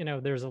because,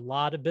 there's a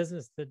lot of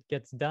business that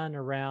gets done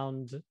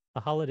around the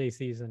holiday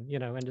season,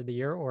 end of the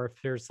year, or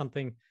if there's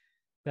something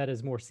that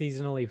is more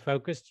seasonally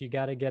focused, you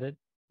got to get it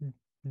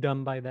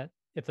done by that.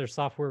 If there's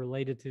software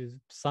related to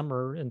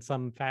summer in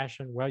some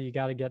fashion, well, you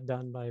got to get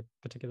done by a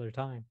particular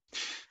time.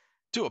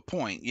 To a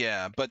point,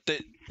 yeah. But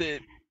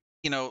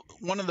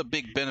one of the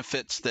big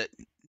benefits that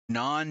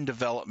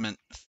non-development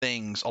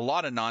things, a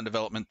lot of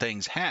non-development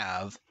things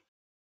have,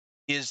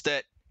 is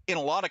that in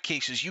a lot of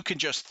cases you can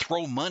just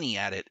throw money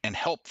at it and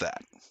help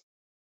that.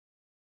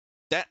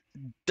 That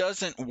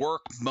doesn't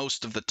work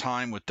most of the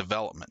time with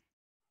development.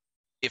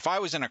 If I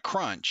was in a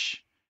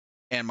crunch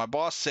and my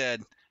boss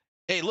said,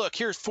 hey, look,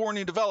 here's 4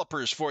 new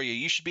developers for you.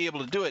 You should be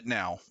able to do it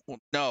now. Well,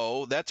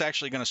 no, that's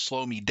actually going to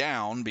slow me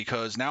down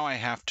because now I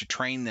have to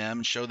train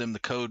them, show them the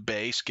code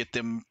base, get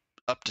them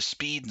up to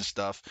speed and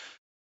stuff.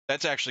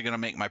 That's actually going to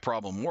make my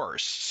problem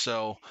worse.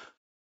 So,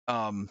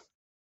 Read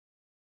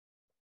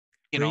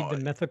the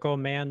Mythical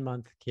Man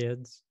Month,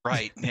 kids.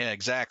 Right. Yeah,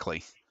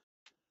 exactly.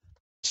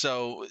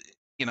 So,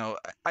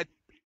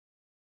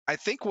 I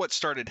think what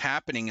started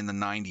happening in the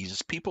 90s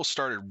is people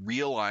started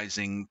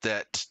realizing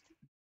that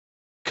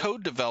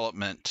code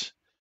development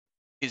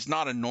is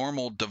not a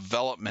normal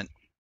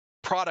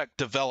product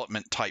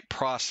development type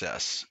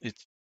process.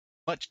 It's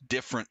much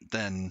different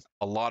than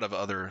a lot of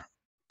other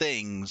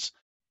things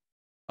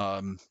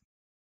that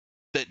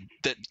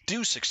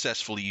do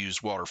successfully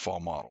use waterfall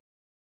model.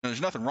 And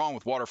there's nothing wrong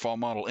with waterfall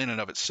model in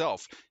and of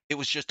itself. It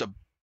was just a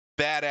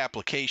bad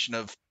application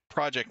of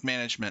project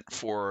management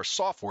for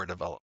software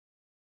development.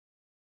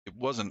 It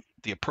wasn't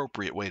the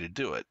appropriate way to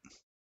do it.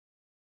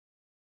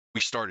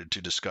 We started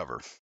to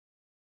discover.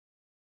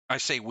 I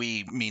say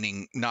we,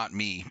 meaning not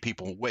me.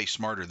 People way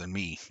smarter than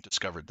me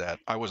discovered that.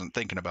 I wasn't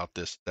thinking about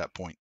this at that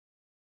point.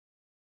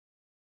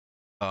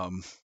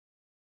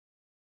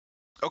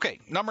 Okay,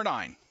 number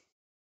 9.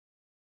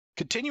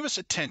 Continuous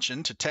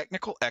attention to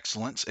technical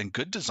excellence and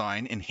good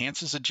design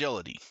enhances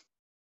agility.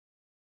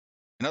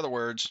 In other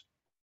words,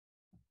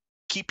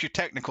 keep your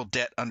technical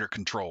debt under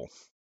control.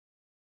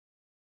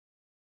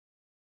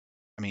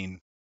 I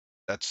mean,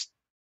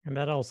 and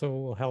that also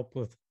will help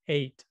with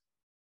 8,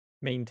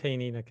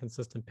 maintaining a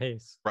consistent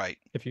pace. Right.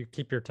 If you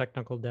keep your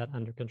technical debt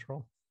under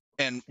control.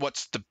 And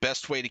what's the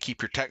best way to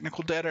keep your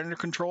technical debt under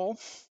control?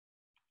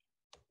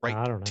 Write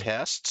I don't know.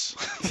 Tests.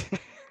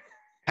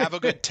 Have a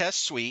good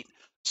test suite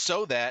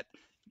so that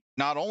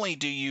not only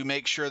do you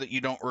make sure that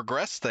you don't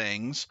regress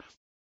things,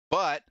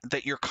 but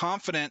that you're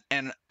confident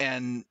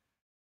and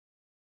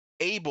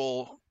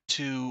able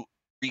to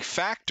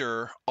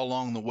refactor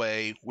along the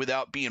way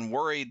without being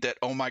worried that,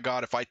 oh my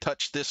God, if I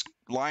touch this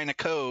line of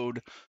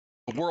code,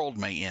 the world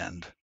may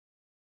end.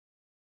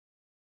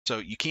 So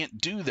you can't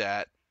do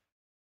that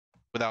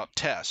without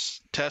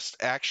tests. Tests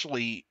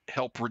actually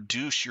help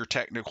reduce your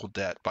technical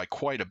debt by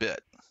quite a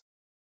bit.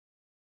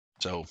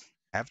 So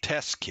have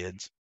tests,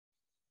 kids.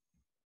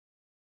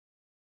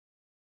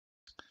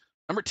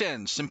 Number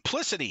 10,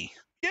 simplicity.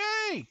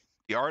 Yay!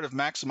 The art of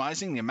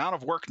maximizing the amount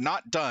of work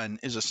not done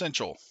is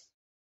essential.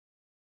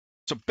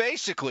 So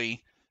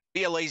basically,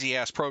 be a lazy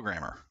ass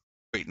programmer.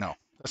 Wait, no,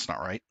 that's not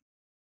right.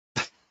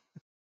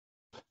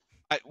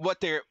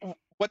 What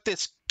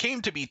this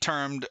came to be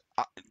termed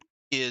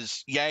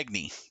is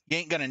YAGNI. You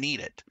ain't gonna need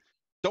it.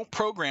 Don't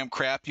program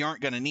crap you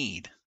aren't gonna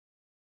need.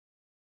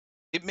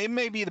 It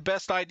may be the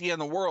best idea in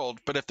the world,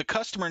 but if the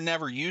customer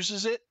never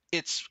uses it,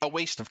 it's a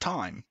waste of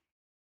time.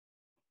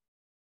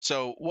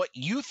 So what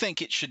you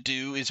think it should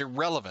do is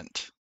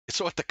irrelevant.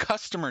 It's what the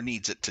customer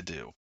needs it to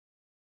do.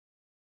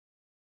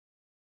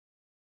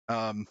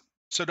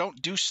 So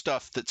don't do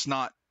stuff that's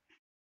not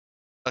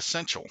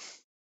essential.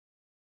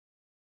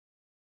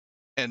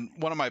 And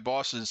one of my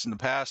bosses in the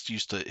past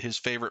his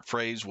favorite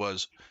phrase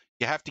was,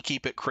 you have to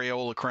keep it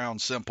Crayola crown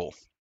simple.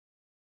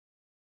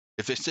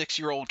 If a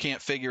 6-year-old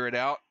can't figure it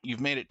out, you've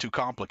made it too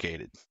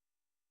complicated.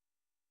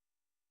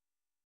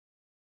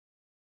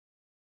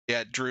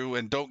 Yeah, Drew,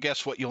 and don't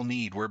guess what you'll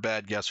need. We're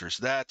bad guessers.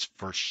 That's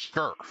for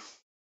sure.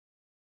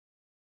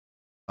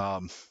 Yeah,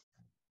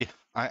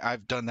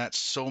 I've done that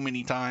so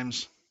many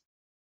times.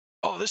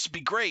 Oh, this would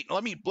be great.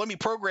 Let me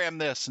program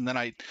this, and then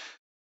I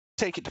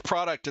take it to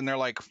product, and they're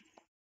like,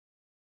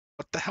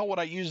 "What the hell would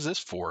I use this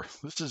for?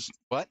 This is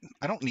what?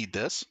 I don't need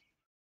this."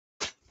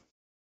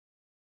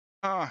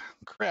 Ah,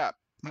 crap.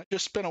 I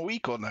just spent a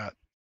week on that.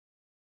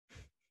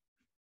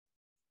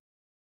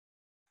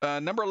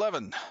 Number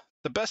 11,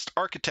 the best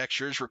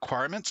architectures,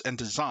 requirements, and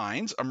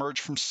designs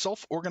emerge from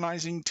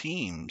self-organizing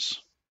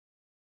teams.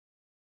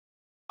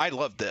 I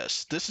love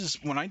this. This is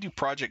when I do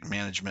project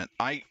management,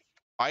 I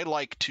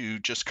like to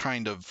just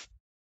kind of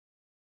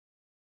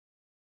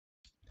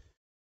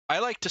I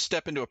like to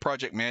step into a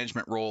project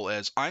management role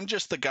as I'm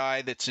just the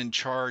guy that's in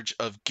charge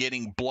of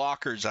getting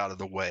blockers out of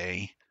the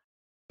way,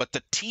 but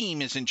the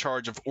team is in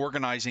charge of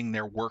organizing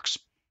their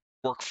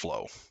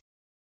workflow,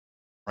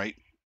 right?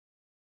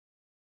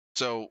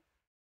 So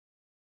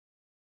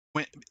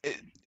when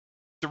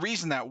the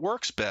reason that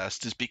works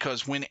best is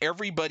because when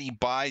everybody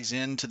buys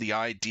into the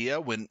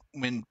idea, when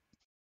an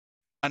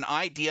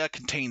idea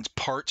contains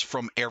parts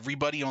from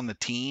everybody on the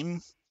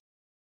team,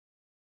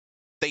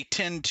 they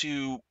tend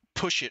to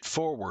push it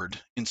forward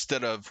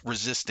instead of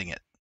resisting it.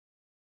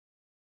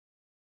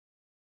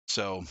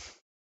 So,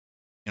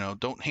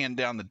 don't hand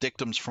down the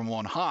dictums from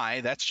on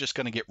high. That's just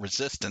going to get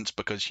resistance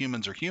because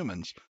humans are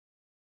humans.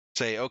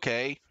 Say,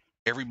 okay,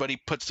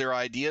 everybody puts their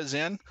ideas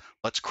in.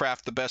 Let's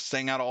craft the best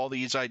thing out of all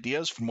these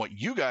ideas from what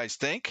you guys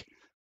think,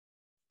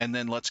 and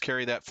then let's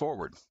carry that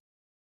forward.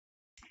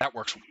 That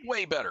works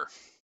way better.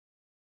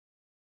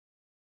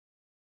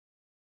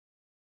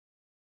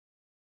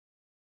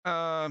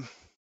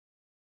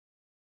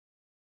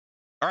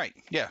 All right,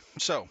 yeah.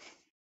 So,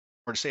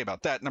 more to say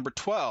about that. Number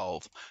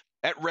 12,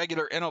 at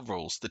regular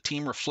intervals, the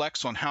team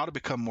reflects on how to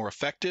become more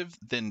effective,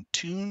 then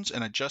tunes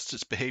and adjusts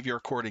its behavior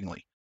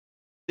accordingly.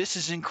 This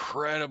is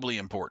incredibly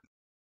important.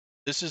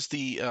 This is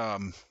the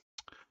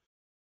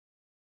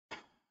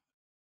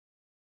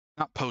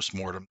not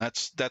post-mortem.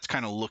 That's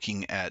kind of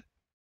looking at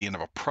the end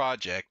of a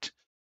project.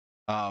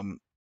 We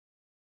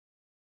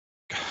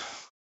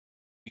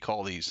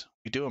call these.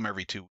 We do them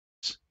every 2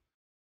 weeks.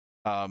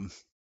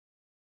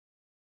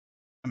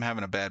 I'm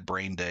having a bad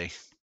brain day.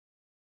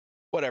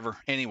 Whatever.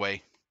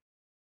 Anyway,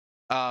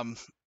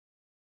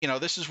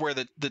 this is where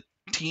the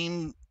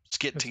teams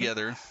get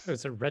together.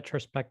 It's a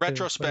retrospective.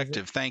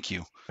 Retrospective. Thank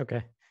you.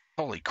 Okay.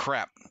 Holy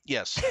crap.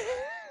 Yes.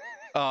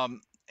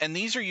 And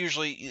these are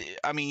usually,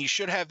 you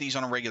should have these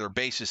on a regular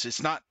basis.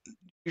 It's not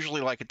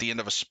usually like at the end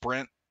of a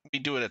sprint. We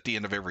do it at the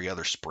end of every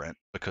other sprint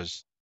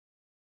because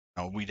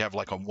we'd have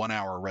like a 1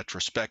 hour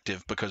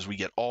retrospective because we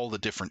get all the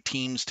different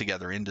teams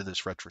together into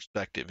this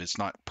retrospective. It's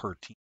not per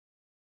team.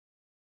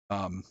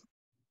 And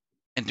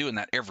doing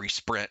that every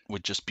sprint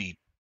would just be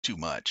too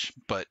much.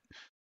 But,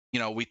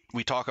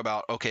 we talk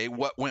about, okay,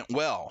 what went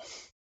well?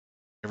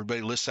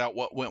 Everybody lists out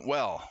what went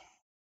well.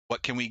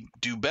 What can we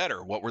do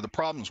better? What were the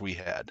problems we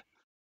had?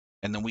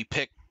 And then we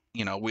pick,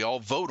 we all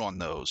vote on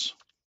those.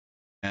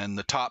 And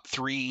the top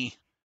 3,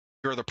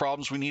 here are the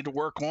problems we need to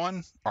work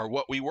on, are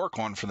what we work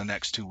on for the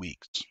next 2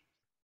 weeks.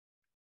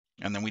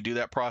 And then we do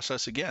that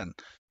process again.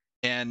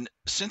 And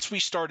since we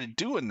started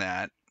doing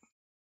that,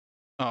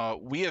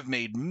 we have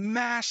made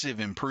massive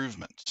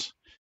improvements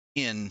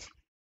in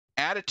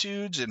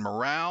attitudes, in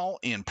morale,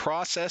 in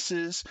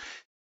processes,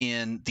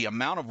 in the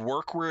amount of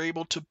work we're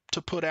able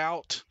to put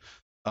out,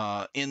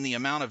 in the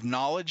amount of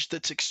knowledge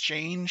that's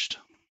exchanged.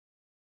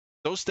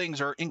 Those things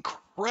are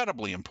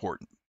incredibly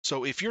important.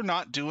 So if you're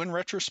not doing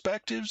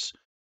retrospectives,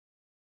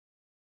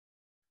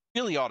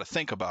 you really ought to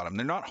think about them.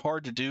 They're not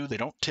hard to do. They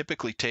don't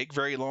typically take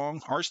very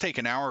long. Ours take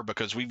an hour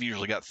because we've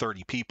usually got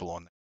 30 people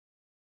on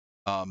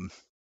them.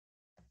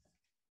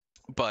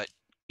 But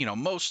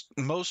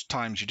most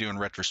times you're doing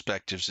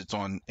retrospectives, it's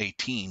on a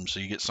team, so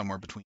you get somewhere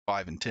between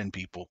 5 and 10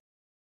 people.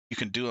 You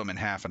can do them in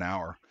half an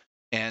hour.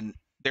 And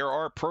there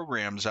are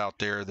programs out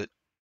there that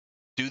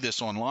do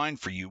this online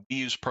for you. We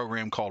use a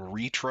program called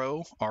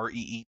Retro,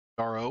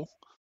 REETRO,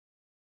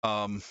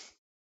 that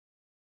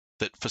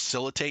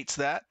facilitates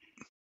that.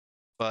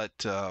 But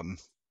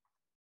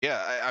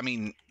yeah,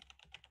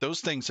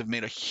 those things have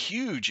made a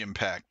huge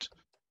impact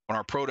on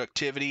our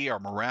productivity, our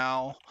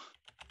morale.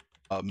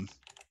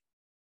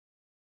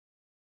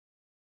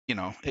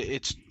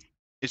 It's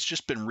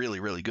just been really,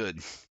 really good.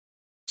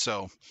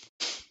 So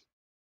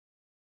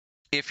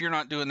if you're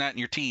not doing that in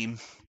your team,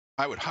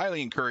 I would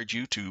highly encourage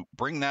you to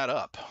bring that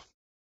up.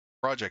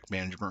 Project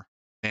manager.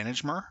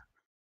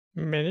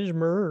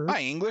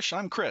 Hi, English.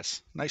 I'm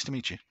Chris. Nice to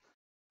meet you.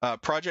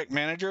 Project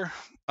manager.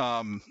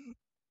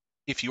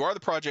 If you are the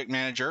project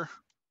manager,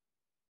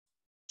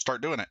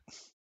 start doing it.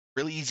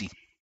 Really easy.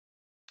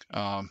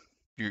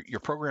 Your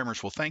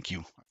programmers will thank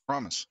you. I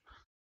promise.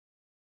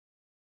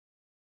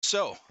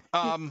 So,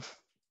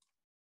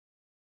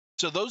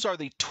 so those are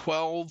the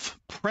 12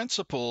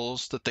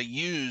 principles that they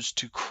use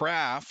to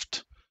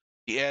craft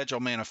the Agile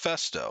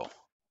Manifesto.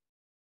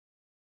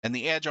 And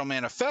the Agile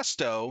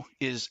Manifesto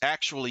is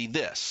actually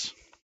this.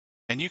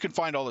 And you can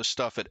find all this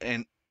stuff at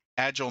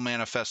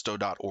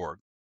agilemanifesto.org.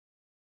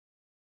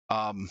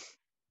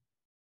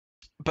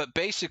 But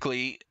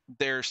basically,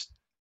 there's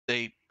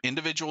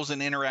individuals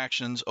and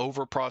interactions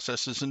over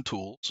processes and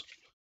tools.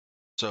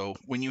 So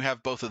when you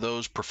have both of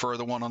those, prefer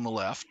the one on the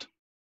left.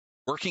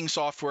 Working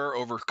software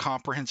over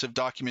comprehensive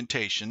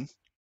documentation.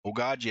 Oh,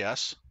 God,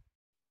 yes.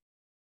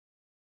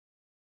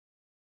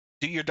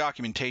 Do your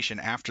documentation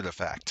after the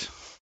fact,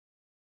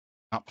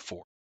 not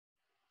before.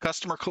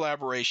 Customer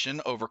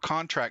collaboration over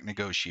contract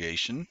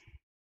negotiation.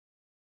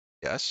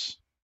 Yes.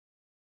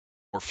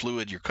 The more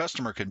fluid your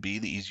customer can be,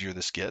 the easier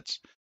this gets.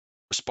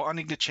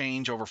 Responding to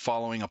change over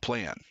following a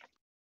plan.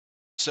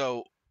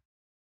 So,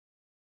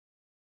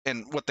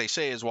 and what they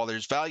say is while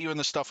there's value in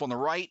the stuff on the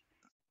right,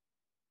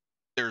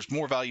 there's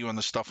more value in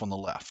the stuff on the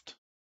left.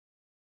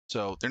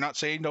 So they're not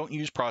saying don't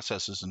use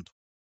processes, and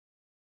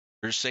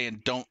they're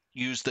saying don't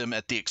use them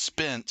at the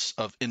expense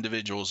of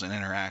individuals and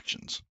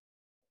interactions.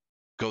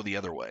 Go the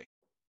other way.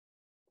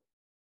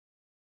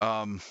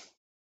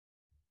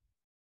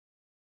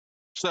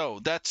 So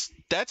that's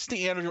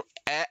the Agile.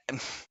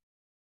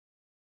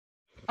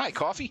 Hi,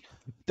 coffee.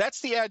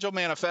 That's the Agile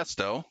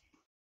Manifesto,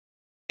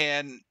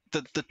 and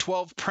the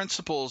 12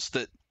 principles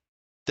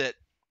that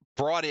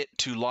brought it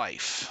to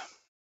life.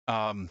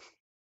 And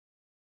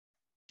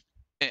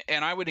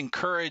I would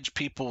encourage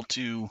people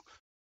to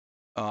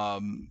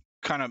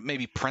kind of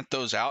maybe print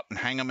those out and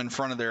hang them in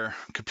front of their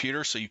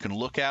computer so you can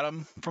look at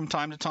them from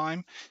time to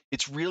time.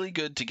 It's really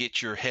good to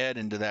get your head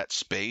into that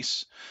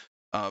space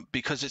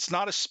because it's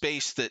not a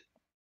space that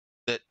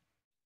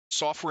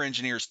software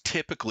engineers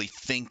typically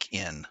think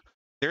in.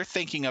 They're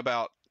thinking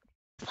about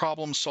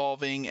problem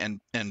solving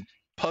and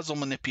puzzle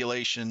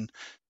manipulation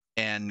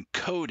and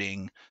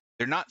coding.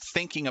 They're not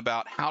thinking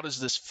about how does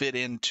this fit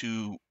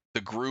into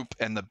the group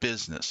and the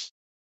business,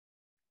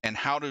 and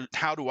how do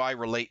I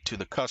relate to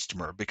the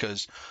customer,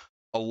 because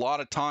a lot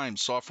of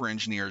times software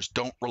engineers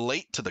don't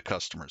relate to the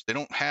customers. They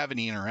don't have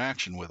any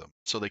interaction with them,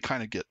 so they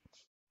kind of get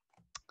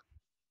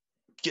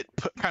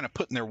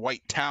put in their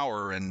white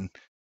tower and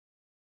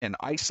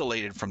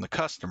isolated from the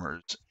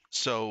customers.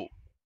 So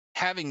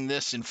having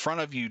this in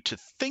front of you to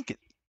think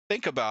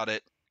about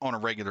it on a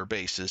regular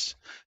basis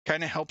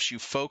kind of helps you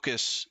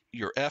focus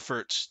your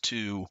efforts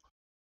to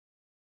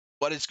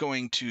what is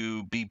going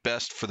to be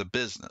best for the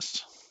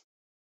business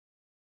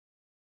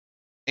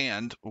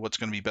and what's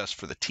going to be best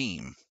for the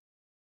team.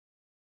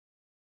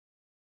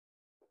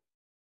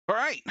 All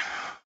right.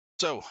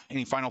 So,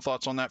 any final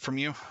thoughts on that from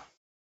you?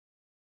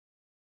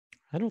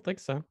 I don't think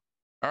so.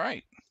 All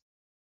right.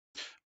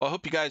 Well, I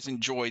hope you guys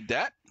enjoyed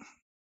that.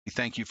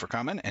 Thank you for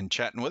coming and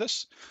chatting with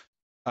us.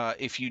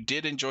 If you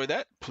did enjoy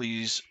that,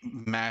 please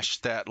mash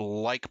that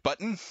like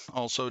button.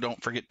 Also,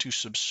 don't forget to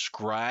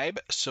subscribe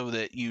so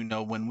that you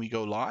know when we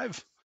go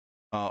live.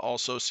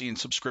 Also, seeing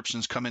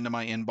subscriptions come into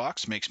my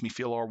inbox makes me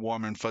feel all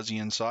warm and fuzzy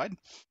inside.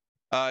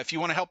 If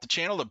you want to help the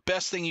channel, the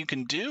best thing you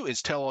can do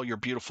is tell all your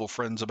beautiful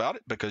friends about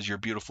it, because you're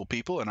beautiful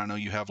people, and I know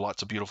you have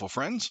lots of beautiful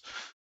friends.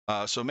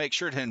 So make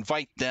sure to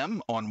invite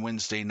them on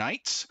Wednesday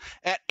nights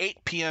at 8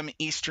 p.m.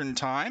 Eastern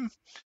Time.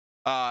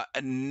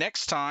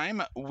 Next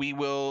time, we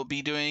will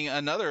be doing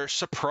another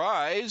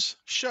surprise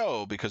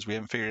show because we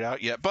haven't figured it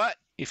out yet. But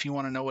if you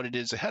want to know what it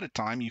is ahead of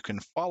time, you can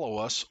follow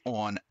us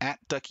on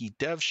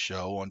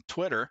 @DuckyDevShow on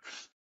Twitter,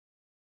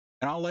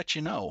 and I'll let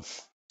you know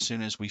as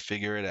soon as we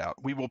figure it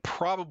out. We will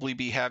probably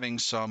be having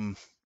some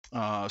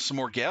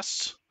more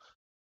guests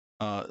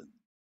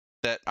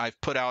that I've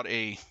put out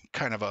a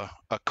kind of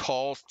a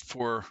call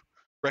for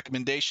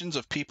recommendations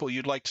of people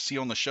you'd like to see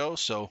on the show.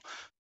 So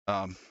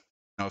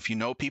if you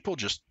know people,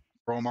 just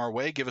throw them our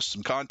way, give us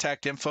some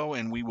contact info,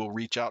 and we will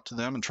reach out to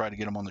them and try to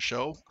get them on the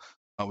show.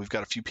 We've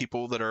got a few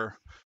people that are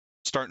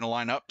starting to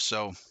line up,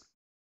 so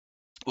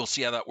we'll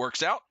see how that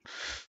works out.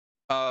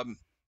 But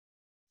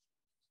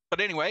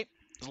anyway,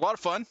 it's a lot of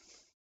fun.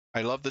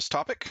 I love this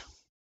topic.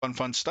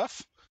 Fun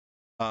stuff.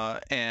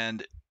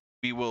 And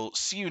we will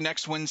see you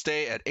next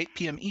Wednesday at 8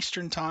 p.m.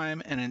 Eastern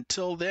Time. And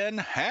until then,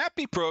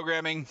 happy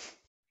programming.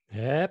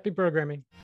 Happy programming.